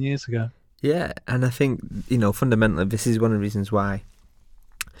billion years ago. Yeah, and I think, fundamentally, this is one of the reasons why,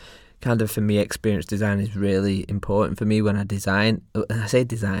 kind of for me, experience design is really important for me when I design. And I say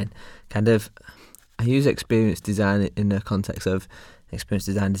design, I use experience design in the context of experience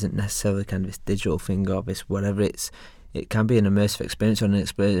design isn't necessarily kind of this digital thing or this whatever. It can be an immersive experience or an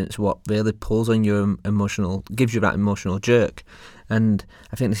experience what really pulls on your gives you that emotional jerk. And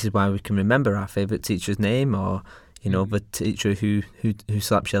I think this is why we can remember our favourite teacher's name, or the teacher who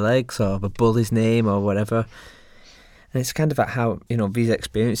slaps your legs, or the bully's name, or whatever. And it's kind of about how these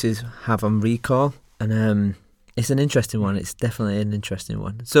experiences have on recall, and it's an interesting one. It's definitely an interesting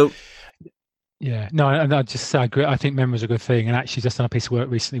one. So. Yeah, no, and I just agree. I think memory is a good thing, and actually just done a piece of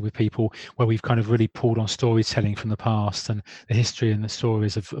work recently with people where we've kind of really pulled on storytelling from the past and the history and the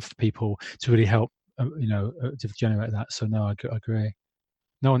stories of people to really help, to generate that. So no, I agree.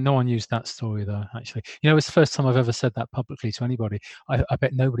 No one used that story though. Actually, it's the first time I've ever said that publicly to anybody. I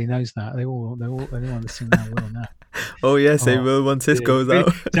bet nobody knows that. Anyone listening now will know. Oh yes, they will once this goes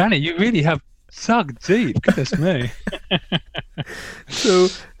out. Danny, you really have dug deep. Goodness me.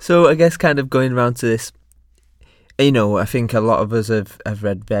 So I guess kind of going around to this, I think a lot of us have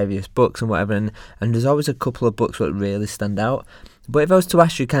read various books and whatever, and there's always a couple of books that really stand out. But if I was to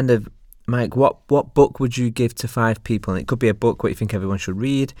ask you kind of, Mike, what book would you give to 5 people? And it could be a book where you think everyone should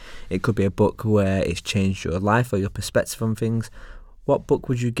read. It could be a book where it's changed your life or your perspective on things. What book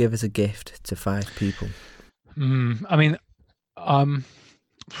would you give as a gift to 5 people? I mean,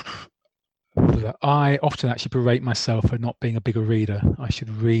 I often actually berate myself for not being a bigger reader. I should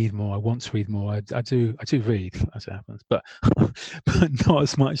read more. I want to read more. I do read, as it happens, but not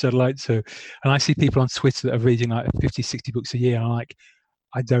as much as I'd like to. And I see people on Twitter that are reading like 50, 60 books a year. I'm like,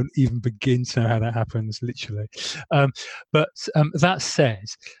 I don't even begin to know how that happens, literally. But that said,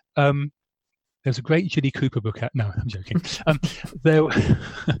 there's a great Judy Cooper book out. No, I'm joking.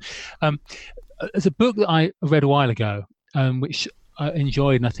 There's a book that I read a while ago, which I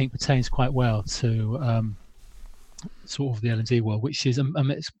enjoyed and I think pertains quite well to sort of the L&D world, which is a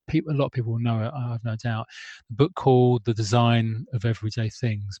lot of people will know it, I have no doubt. A book called The Design of Everyday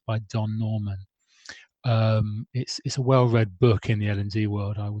Things by Don Norman. It's a well-read book in the L&D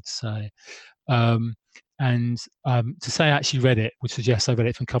world, I would say. And to say I actually read it would suggest I read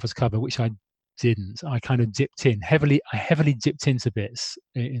it from cover to cover, which I didn't. I kind of dipped in heavily. I heavily dipped into bits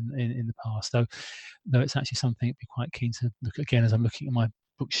in the past, though it's actually something I'd be quite keen to look at again as I'm looking at my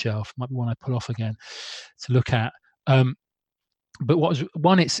bookshelf. Might be one I pull off again to look at. But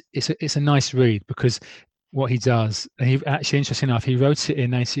it's a nice read because what he does, and he actually, interesting enough, he wrote it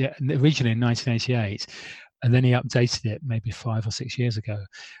originally in 1988. And then he updated it maybe 5 or 6 years ago.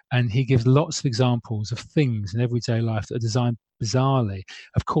 And he gives lots of examples of things in everyday life that are designed bizarrely.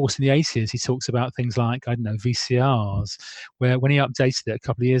 Of course, in the 80s, he talks about things like, I don't know, VCRs, where when he updated it a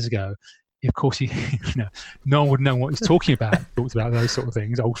couple of years ago, of course, no one would know what he's talking about. He talks about those sort of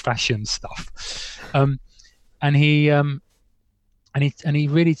things, old-fashioned stuff. And he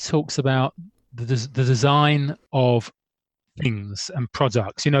really talks about the design of things and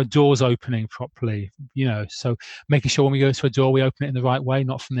products, doors opening properly, so making sure when we go to a door, we open it in the right way,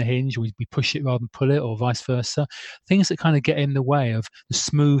 not from the hinge, we push it rather than pull it, or vice versa. Things that kind of get in the way of the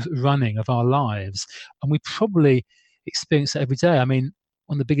smooth running of our lives. And we probably experience it every day. I mean,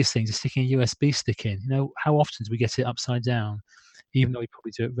 one of the biggest things is sticking a USB stick in. How often do we get it upside down, even though we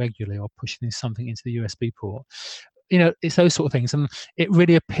probably do it regularly, or pushing something into the USB port? It's those sort of things. And it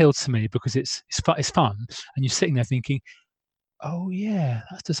really appealed to me because it's fun. And you're sitting there thinking, oh yeah,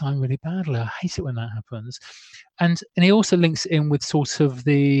 that's designed really badly. I hate it when that happens. And he also links in with sort of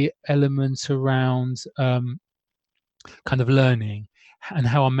the element around kind of learning and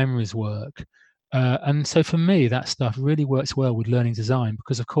how our memories work. And so for me, that stuff really works well with learning design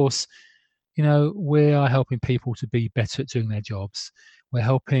because, of course, we are helping people to be better at doing their jobs. We're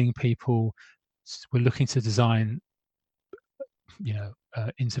helping people. We're looking to design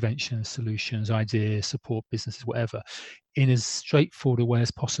interventions, solutions, ideas, support businesses, whatever, in as straightforward a way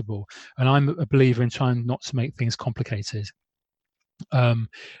as possible. And I'm a believer in trying not to make things complicated. And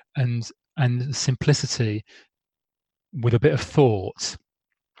simplicity with a bit of thought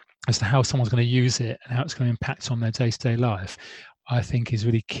as to how someone's going to use it and how it's going to impact on their day-to-day life, I think is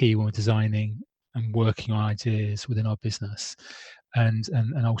really key when we're designing and working on ideas within our business, and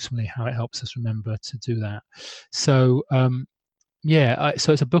ultimately how it helps us remember to do that. So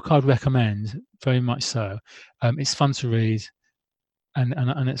so it's a book I'd recommend, very much so. It's fun to read, and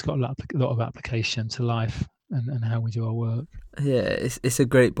it's got a lot of application to life and how we do our work. Yeah, it's a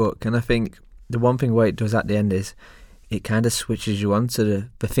great book, and I think the one thing what it does at the end is it kind of switches you on to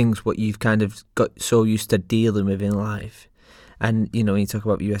the things what you've kind of got so used to dealing with in life. And when you talk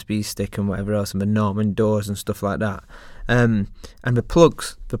about USB stick and whatever else, and the Norman doors and stuff like that, and the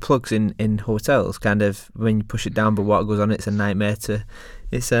plugs in hotels, kind of when you push it down, but water goes on, it's a nightmare to.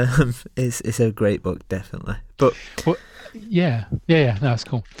 It's a great book, definitely. But yeah, no, it's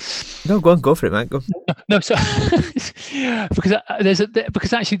cool. No, go for it, mate. Go. No, so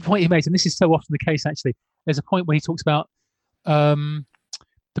because actually the point he made, and this is so often the case. Actually, there's a point where he talks about the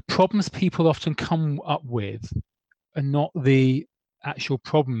problems people often come up with are not the actual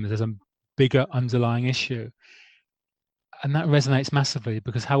problem. There's a bigger underlying issue. And that resonates massively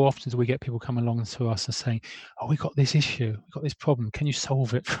because how often do we get people come along to us and saying, oh, we got this issue, we got this problem. Can you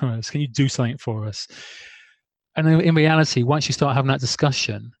solve it for us? Can you do something for us? And in reality, once you start having that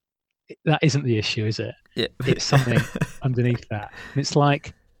discussion, that isn't the issue, is it? Yeah. It's something underneath that. And it's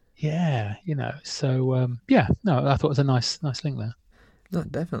like, so I thought it was a nice link there. No,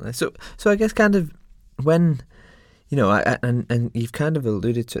 definitely. So I guess kind of when, and you've kind of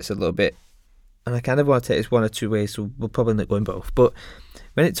alluded to it a little bit, and I kind of want to take this one or two ways, so we'll probably not go in both. But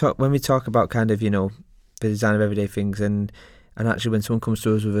when we talk about kind of, the design of everyday things, and actually when someone comes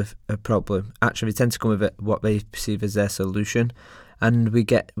to us with a problem, actually we tend to come with what they perceive as their solution, and we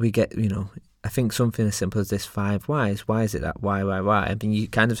get I think something as simple as this 5 whys. Why is it that? Why? I mean, you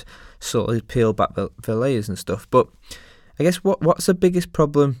kind of slowly peel back the layers and stuff. But I guess what's the biggest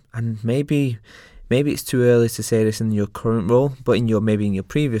problem, and maybe it's too early to say this in your current role, but in your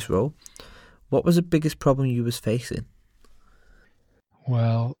previous role, what was the biggest problem you was facing?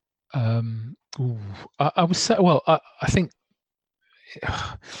 Well, I would say, I think,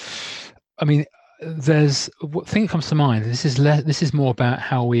 I mean, there's what thing that comes to mind. This is more about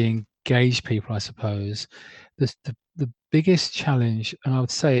how we engage people, I suppose. The biggest challenge, and I would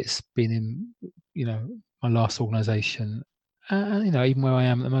say it's been in, my last organisation, and even where I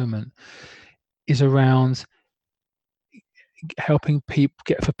am at the moment, is around helping people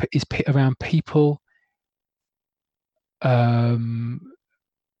around people. I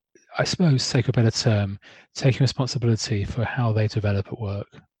suppose, take a better term, taking responsibility for how they develop at work.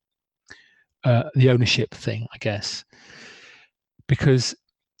 The ownership thing, I guess, because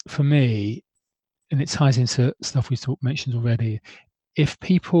for me, and it ties into stuff we've mentioned already, if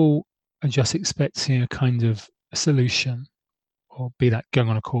people are just expecting a kind of a solution, or be that going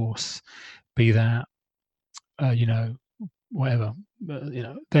on a course, be that whatever,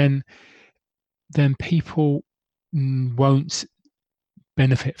 then people won't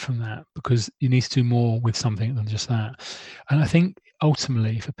benefit from that, because you need to do more with something than just that. And I think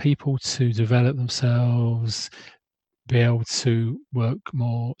ultimately, for people to develop themselves, be able to work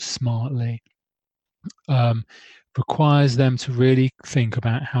more smartly, requires them to really think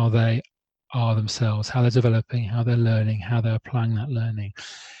about how they are themselves, how they're developing, how they're learning, how they're applying that learning.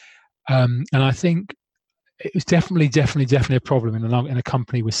 And I think it was definitely a problem in a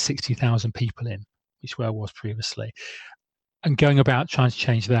company with 60,000 people in, which where I was previously, and going about trying to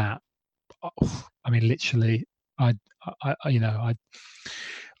change that. I mean, literally, I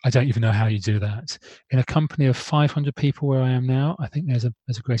I don't even know how you do that. In a company of 500 people where I am now, I think there's a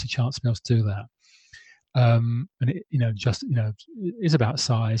greater chance to be able to do that. And it, is about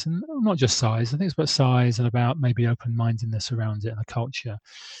size, and not just size. I think it's about size and about maybe open-mindedness around it and a culture.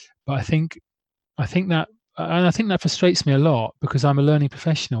 But I think that, and I think that frustrates me a lot, because I'm a learning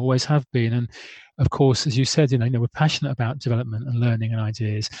professional, always have been, and of course, as you said, we're passionate about development and learning and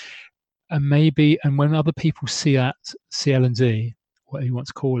ideas, and when other people see L&D, whatever you want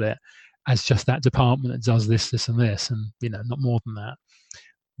to call it, as just that department that does this, and this, and not more than that.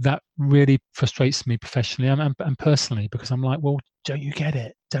 That really frustrates me professionally and personally, because I'm like, well, don't you get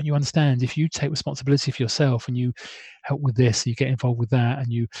it? Don't you understand? If you take responsibility for yourself and you help with this, and you get involved with that,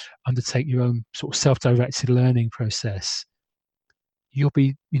 and you undertake your own sort of self-directed learning process, you'll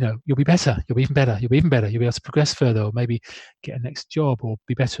be better. You'll be even better. You'll be able to progress further, or maybe get a next job, or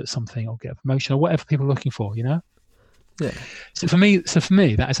be better at something, or get a promotion, or whatever people are looking for. Yeah. So for me,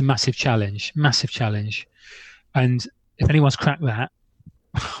 that is a massive challenge. And if anyone's cracked that,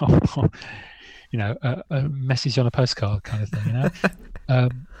 a message on a postcard kind of thing,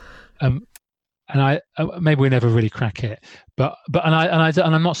 and I maybe we never really crack it, but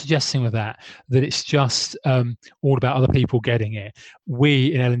I'm not suggesting with that it's just all about other people getting it.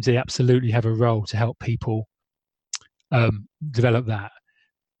 We in L&D absolutely have a role to help people develop that.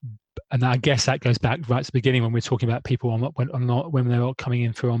 And I guess that goes back right to the beginning, when we're talking about people when they're coming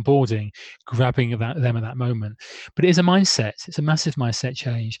in for onboarding, grabbing them at that moment. But it is a mindset. It's a massive mindset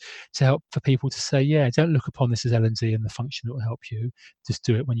change to help for people to say, yeah, don't look upon this as L&D and the function that will help you. Just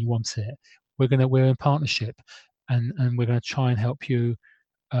do it when you want it. We're in partnership, and we're going to try and help you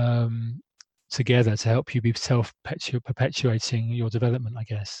together to help you be perpetuating your development, I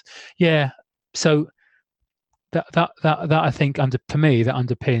guess. Yeah. So that I think for me that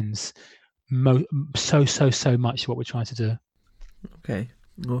underpins so much what we're trying to do. Okay,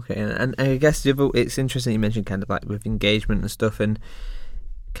 and I guess it's interesting you mentioned kind of like with engagement and stuff, and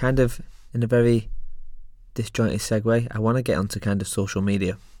kind of in a very disjointed segue, I want to get onto kind of social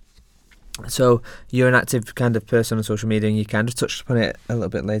media. So you're an active kind of person on social media, and you kind of touched upon it a little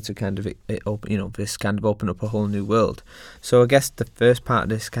bit later. Kind of this kind of opened up a whole new world. So I guess the first part of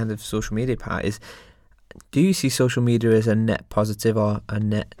this kind of social media part is, do you see social media as a net positive or a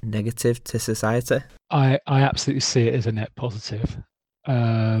net negative to society? I absolutely see it as a net positive.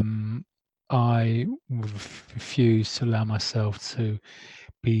 I refuse to allow myself to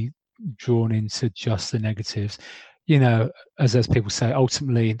be drawn into just the negatives. As people say,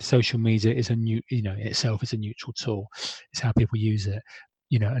 ultimately social media is in itself is a neutral tool. It's how people use it.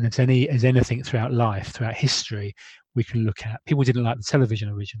 And as anything throughout life, throughout history, we can look at. People didn't like the television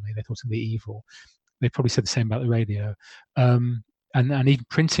originally; they thought it would be evil. They probably said the same about the radio, and even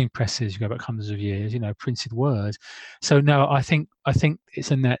printing presses. You go back hundreds of years, printed word. So no, I think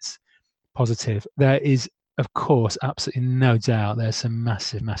it's a net positive. There is, of course, absolutely no doubt there's some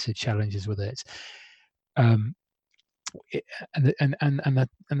massive challenges with it, and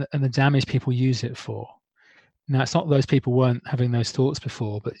the damage people use it for. Now, it's not those people weren't having those thoughts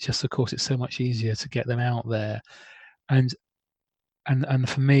before, but just, of course, it's so much easier to get them out there, and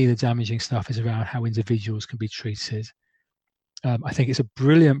for me, the damaging stuff is around how individuals can be treated. I think it's a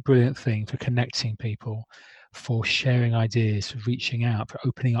brilliant thing for connecting people, for sharing ideas, for reaching out, for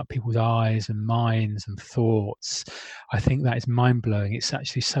opening up people's eyes and minds and thoughts. I think that is mind-blowing. It's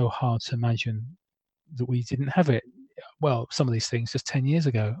actually so hard to imagine that we didn't have it. Well, some of these things just 10 years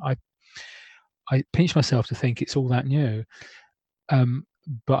ago. I pinch myself to think it's all that new.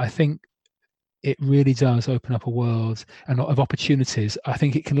 But I think it really does open up a world and of opportunities. I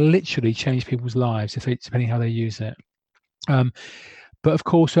think it can literally change people's lives depending how they use it. But of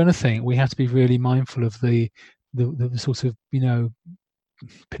course, anything, we have to be really mindful of the sort of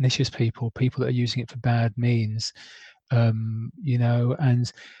pernicious people that are using it for bad means. And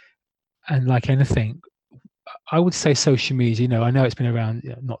like anything, I would say social media. I know it's been around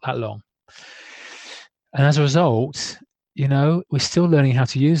not that long, and as a result, we're still learning how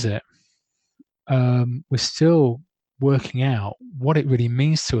to use it. We're still working out what it really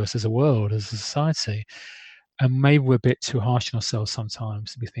means to us as a world, as a society, and maybe we're a bit too harsh on ourselves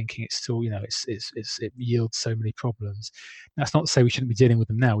sometimes to be thinking it's still, it yields so many problems. That's not to say we shouldn't be dealing with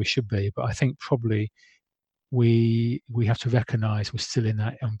them now. We should be, but I think probably we have to recognise we're still in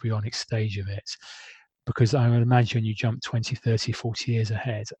that embryonic stage of it, because I would imagine you jump 20, 30, 40 years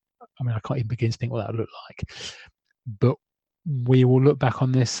ahead. I mean, I can't even begin to think what that would look like, but we will look back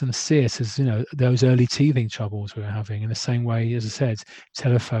on this and see it as those early teething troubles we were having, in the same way, as I said,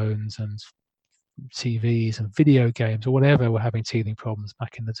 telephones and TVs and video games or whatever were having teething problems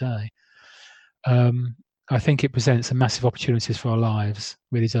back in the day. I think it presents a massive opportunities for our lives.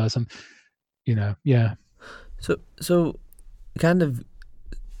 Really does. And yeah. So kind of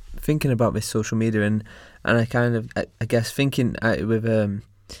thinking about this social media, and I kind of I guess thinking with an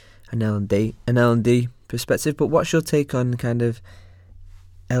L&D perspective. But what's your take on kind of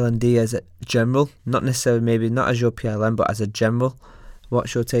L&D as a general, not necessarily maybe not as your PLM, but as a general?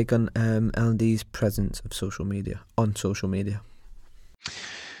 What's your take on L&D's presence of social media on social media?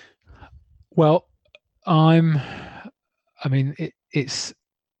 Well,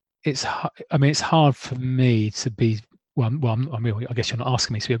 it's hard for me to be. Well, I guess you're not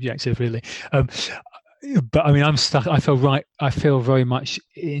asking me to be objective, really. But I mean, I'm stuck. I feel very much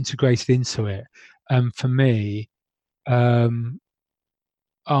integrated into it. For me,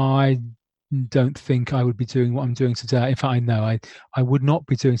 I don't think I would be doing what I'm doing today. In fact, I know I would not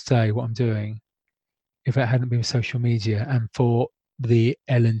be doing today what I'm doing if it hadn't been for social media and for the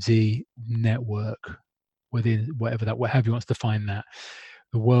L&D network within whatever you want to define that.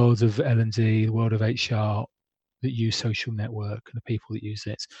 The world of L&D, the world of HR that use social network and the people that use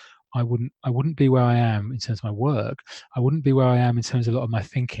it. I wouldn't be where I am in terms of my work. I wouldn't be where I am in terms of a lot of my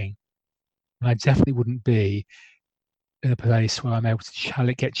thinking. And I definitely wouldn't be in a place where I'm able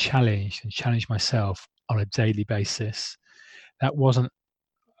to get challenged and challenge myself on a daily basis. I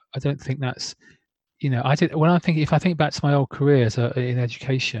don't think that's, if I think back to my old career in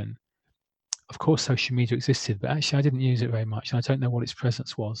education, of course social media existed, but actually I didn't use it very much, and I don't know what its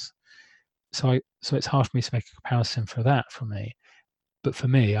presence was. So it's hard for me to make a comparison for that for me. But for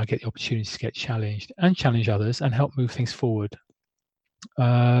me, I get the opportunity to get challenged and challenge others and help move things forward.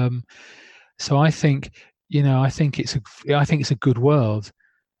 So I think it's a good world.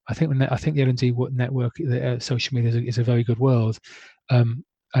 I think the L&D network, the social media is a very good world. And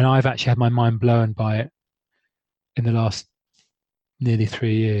I've actually had my mind blown by it in the last nearly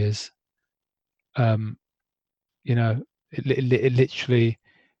 3 years.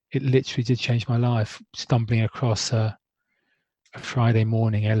 It literally did change my life, stumbling across a Friday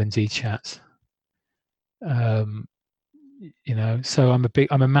morning L&D chat. So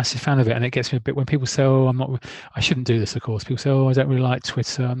I'm a massive fan of it, and it gets me a bit when people say, I shouldn't do this, of course. People say, I don't really like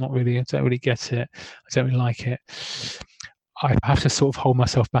Twitter. I don't really get it. I don't really like it. I have to sort of hold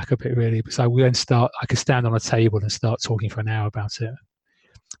myself back a bit, really, because I could stand on a table and start talking for an hour about it,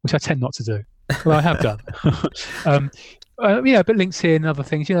 which I tend not to do. Well, I have done. But LinkedIn and other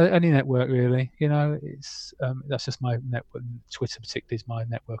things, any network really, it's that's just my network. Twitter particularly is my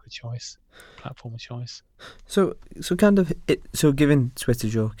network of choice, platform of choice. So given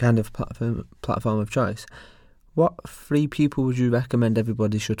Twitter's your kind of platform of choice, what 3 people would you recommend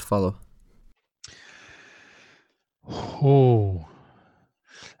everybody should follow?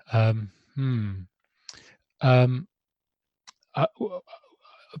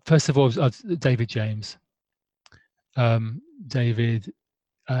 First of all, David James. David,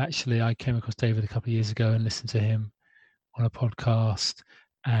 actually, I came across David a couple of years ago and listened to him on a podcast,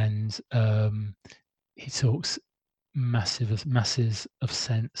 and he talks masses of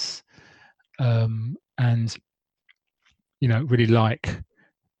sense, and really like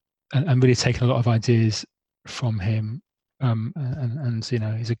and really taken a lot of ideas from him, and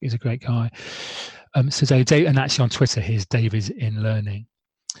he's a great guy. So Dave, and actually on Twitter, he's David in Learning.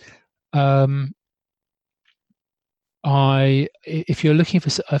 If you're looking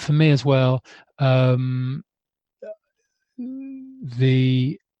for me as well, I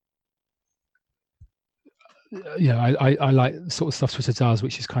like the sort of stuff Twitter does,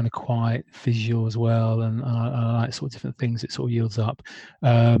 which is kind of quite visual as well, and I like sort of different things it sort of yields up.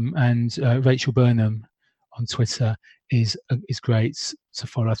 And Rachel Burnham on Twitter is great to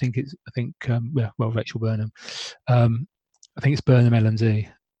follow. Rachel Burnham. I think it's Burnham L&D,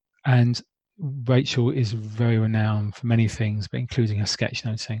 and Rachel is very renowned for many things, but including her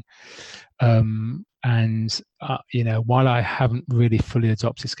sketchnoting. While I haven't really fully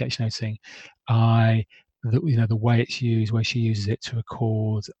adopted sketchnoting, the way it's used, where she uses it to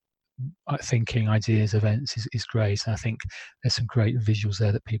record thinking, ideas, events is great. And I think there's some great visuals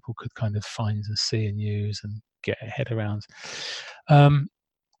there that people could kind of find and see and use and get a head around.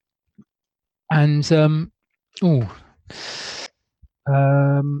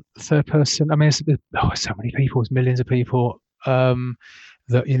 Third person. I mean, there's so many people, there's millions of people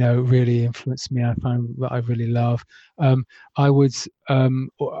that really influenced me. I find that I really love. I would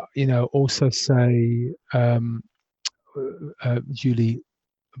also say Julie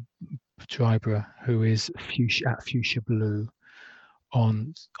Dryburgh, who is at Fuchsia Blue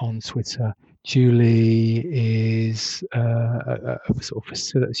on Twitter. Julie is a sort of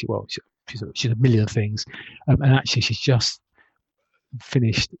facility. Well, she's a million things, and actually she's just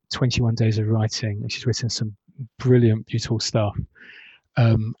finished 21 Days of Writing, and she's written some brilliant, beautiful stuff,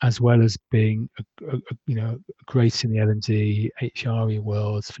 as well as being great in the L&D, HRE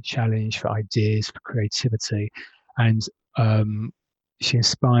worlds for challenge, for ideas, for creativity, and she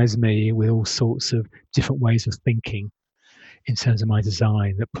inspires me with all sorts of different ways of thinking in terms of my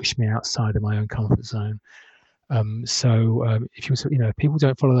design that push me outside of my own comfort zone. If if people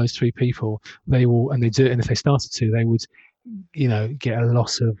don't follow those three people, they will, and they do, and if they started to, they would, get a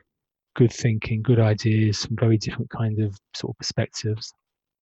lot of good thinking, good ideas from very different kind of sort of perspectives.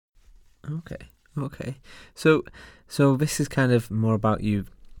 Okay. So this is kind of more about you.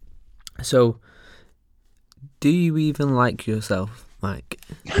 So, do you even like yourself, Mike?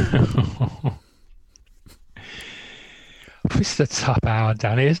 This is a tough hour,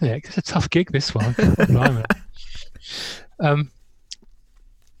 Danny, isn't it? It's a tough gig, this one.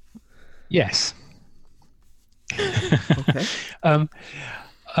 Yes. Okay.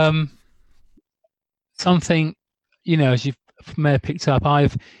 Something, as you may have picked up,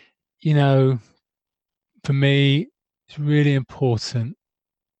 I've, for me, it's really important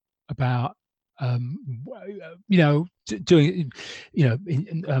about, doing,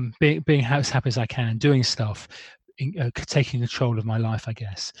 being as happy as I can, doing stuff, taking control of my life, I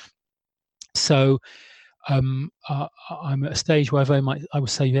guess. So I'm at a stage where I would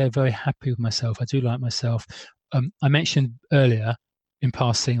say very happy with myself. I do like myself. I mentioned earlier in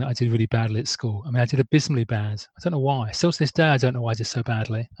passing that I did really badly at school. I mean, I did abysmally bad. I don't know why. Still to this day, I don't know why I did so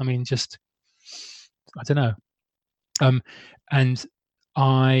badly. I mean, I don't know. And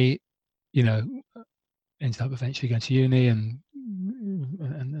I, ended up eventually going to uni and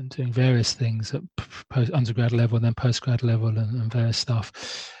doing various things at undergrad level and then postgrad level and various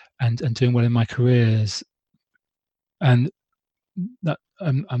stuff, and doing well in my careers. And that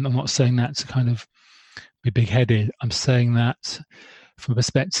I'm not saying that to kind of be big-headed. I'm saying that from a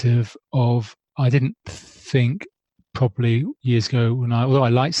perspective of I didn't think probably years ago although I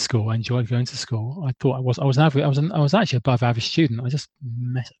liked school, I enjoyed going to school. I thought I was average. I was actually above average student. I just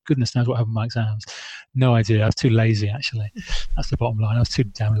goodness knows what happened with my exams. No idea. I was too lazy. Actually, that's the bottom line. I was too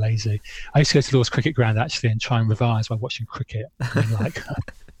damn lazy. I used to go to Lord's Cricket Ground actually and try and revise by watching cricket. I mean, like,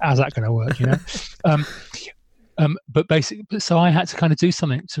 how's that going to work? But basically, so I had to kind of do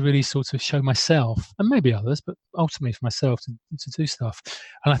something to really sort of show myself, and maybe others, but ultimately for myself to do stuff.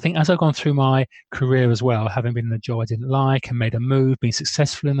 And I think as I've gone through my career as well, having been in a job I didn't like and made a move, being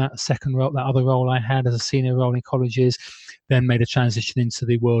successful in that second role, that other role I had as a senior role in colleges, then made a transition into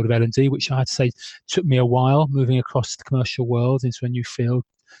the world of L&D, which I had to say took me a while. Moving across the commercial world into a new field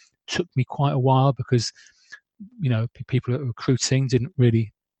took me quite a while because, people at recruiting didn't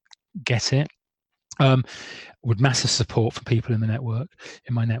really get it. With massive support from people in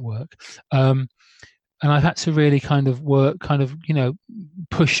my network. And I've had to really kind of work,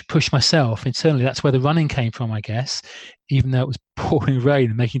 push myself internally. That's where the running came from, I guess, even though it was pouring rain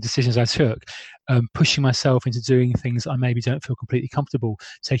and making decisions I took, pushing myself into doing things I maybe don't feel completely comfortable,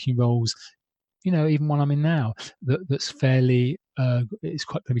 taking roles, even one I'm in now, that's fairly, it's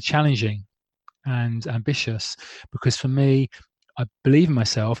quite going to be challenging and ambitious, because for me, I believe in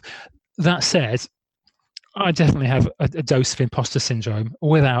myself. That said, I definitely have a dose of imposter syndrome,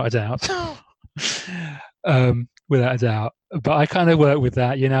 without a doubt. Without a doubt. But I kind of work with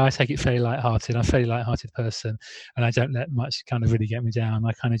that, I take it fairly lighthearted. I'm a fairly lighthearted person, and I don't let much kind of really get me down.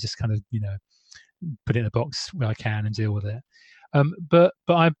 I kind of just kind of, put it in a box where I can and deal with it. But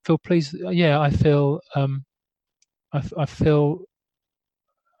I feel pleased. Yeah, I feel I'm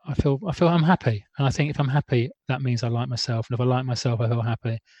happy. And I think if I'm happy, that means I like myself. And if I like myself, I feel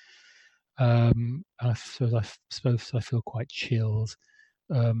happy. And I suppose I feel quite chilled,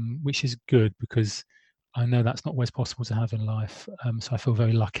 which is good because I know that's not always possible to have in life. So I feel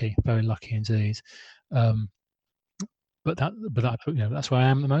very lucky indeed. But that's where I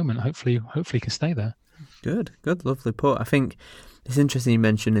am at the moment. Hopefully can stay there. Good, lovely put. I think it's interesting you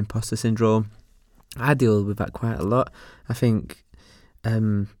mentioned imposter syndrome. I deal with that quite a lot. I think,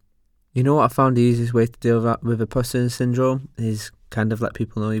 what I found the easiest way to deal with imposter syndrome is kind of let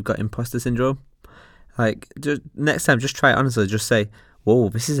people know you've got imposter syndrome. Like, just next time, just try it honestly. Just say, whoa,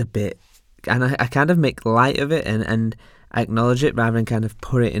 this is a bit... And I kind of make light of it and acknowledge it rather than kind of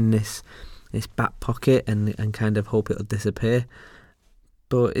put it in this back pocket and kind of hope it'll disappear.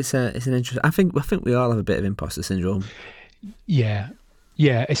 But it's an interesting... I think we all have a bit of imposter syndrome. Yeah,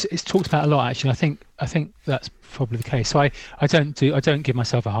 it's talked about a lot actually. I think that's probably the case. So I don't give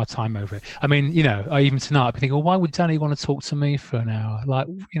myself a hard time over it. I mean, I even tonight I've been thinking, well, why would Danny want to talk to me for an hour? Like,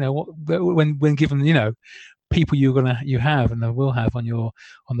 when given people you have and will have on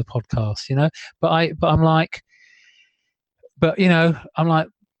the podcast, But I'm like, but I'm like,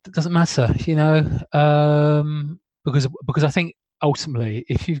 it doesn't matter, because I think ultimately,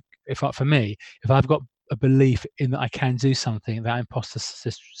 if for me, if I've got a belief in that I can do something, that imposter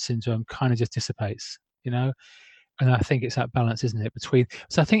syndrome kind of just dissipates, and I think it's that balance, isn't it, between.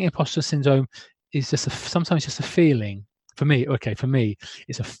 So I think imposter syndrome is just sometimes just a feeling for me. Okay, for me,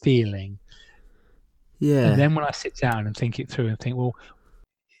 it's a feeling. Yeah. And then when I sit down and think it through and think, well,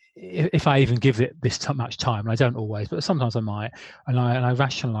 if I even give it this much time, and I don't always, but sometimes I might, and I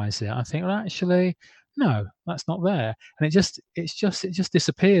rationalize it, I think, well, actually, no, that's not there, and it just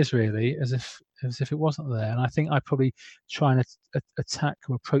disappears, really, as if it wasn't there. And I think I probably try and attack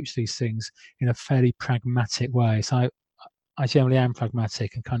or approach these things in a fairly pragmatic way. So I generally am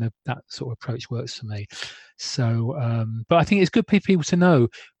pragmatic, and kind of that sort of approach works for me. So, but I think it's good for people to know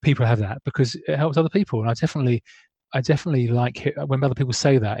people have that, because it helps other people. And I definitely like it when other people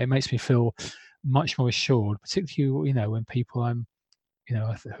say that. It makes me feel much more assured, particularly when people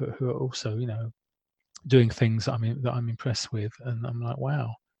who are also doing things that I'm impressed with, and I'm like,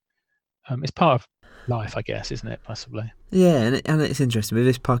 wow. It's part of life, I guess, isn't it? Possibly. Yeah, and it's interesting with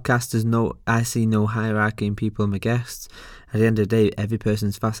this podcast. I see no hierarchy in people and my guests. At the end of the day, every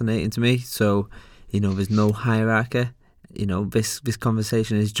person's fascinating to me. So, there's no hierarchy. This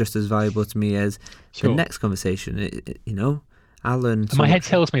conversation is just as valuable to me as the next conversation. I'll learn. My head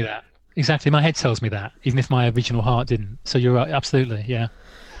tells me that. Exactly, my head tells me that, even if my original heart didn't. So you're right, absolutely, yeah.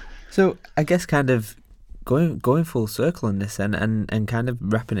 So I guess kind of going full circle on this and kind of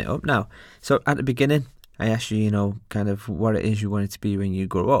wrapping it up now. So at the beginning, I asked you, kind of what it is you wanted to be when you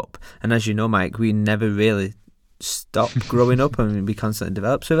grow up. And as you know, Mike, we never really stop growing up, and we constantly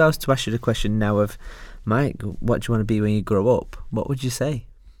develop. So if I was to ask you the question now of, Mike, what do you want to be when you grow up? What would you say?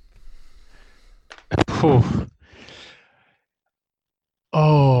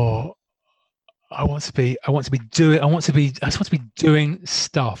 Oh, I want to be doing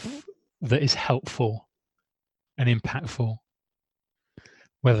stuff that is helpful and impactful.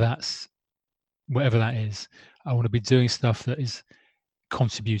 Whatever that is, I want to be doing stuff that is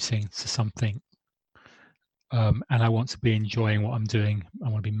contributing to something. And I want to be enjoying what I'm doing. I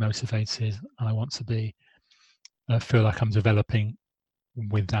want to be motivated, and I want to be feel like I'm developing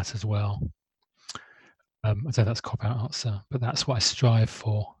with that as well. I'd say that's a cop-out answer, but that's what I strive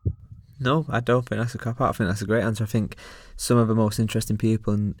for. No, I don't think that's a cop-out. I think that's a great answer. I think some of the most interesting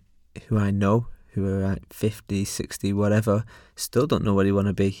people who I know, who are like 50, 60, whatever, still don't know what they want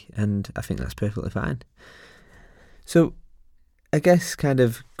to be, and I think that's perfectly fine. So I guess kind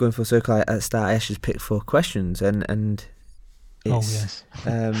of going full circle, at the start I asked you to pick 4 questions, and it's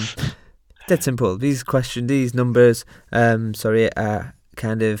dead simple. These numbers are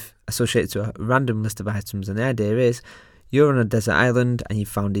kind of associated to a random list of items, and the idea is you're on a desert island and you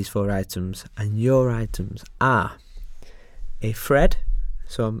found these 4 items, and your items are a thread,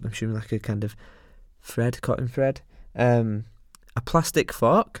 so I'm assuming like a kind of cotton thread, a plastic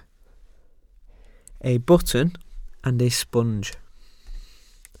fork, a button, and a sponge.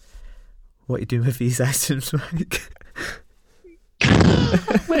 What are you doing with these items, Mike?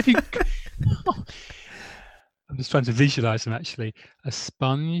 Where have you... I'm just trying to visualise them, actually. A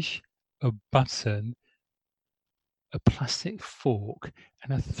sponge, a button, a plastic fork,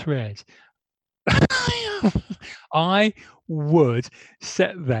 and a thread. I would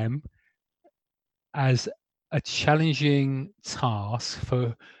set them as a challenging task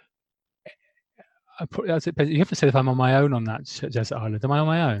for... You have to say if I'm on my own on that desert island. Am I on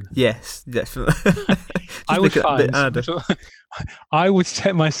my own? Yes, definitely. I would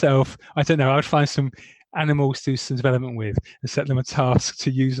set myself, I don't know, I would find some animals to do some development with and set them a task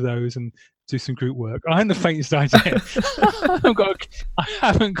to use those and do some group work. I haven't the faintest idea. I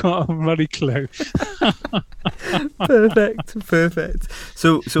haven't got a bloody clue. Perfect.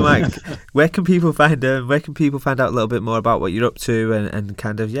 So Mike, where can people find out a little bit more about what you're up to, and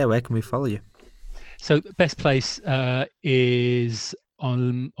kind of where can we follow you? So the best place is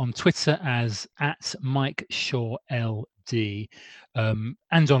on Twitter as @MikeShawLD, and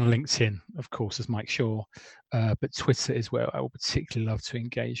on LinkedIn, of course, as Mike Shaw. But Twitter is where I would particularly love to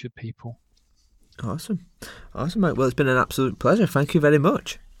engage with people. Awesome, Mike. Well, it's been an absolute pleasure. Thank you very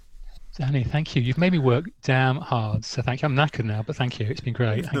much. Danny, thank you. You've made me work damn hard, so thank you. I'm knackered now, but thank you. It's been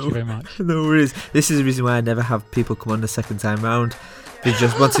great. Thank you very much. No worries. This is the reason why I never have people come on the second time round. They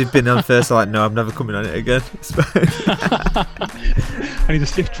just, once they've been on first, they're like, no, I'm never coming on it again. It's fine. I need a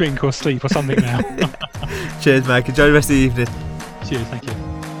stiff drink or sleep or something now. Cheers, Mike. Enjoy the rest of the evening. Cheers. Thank you.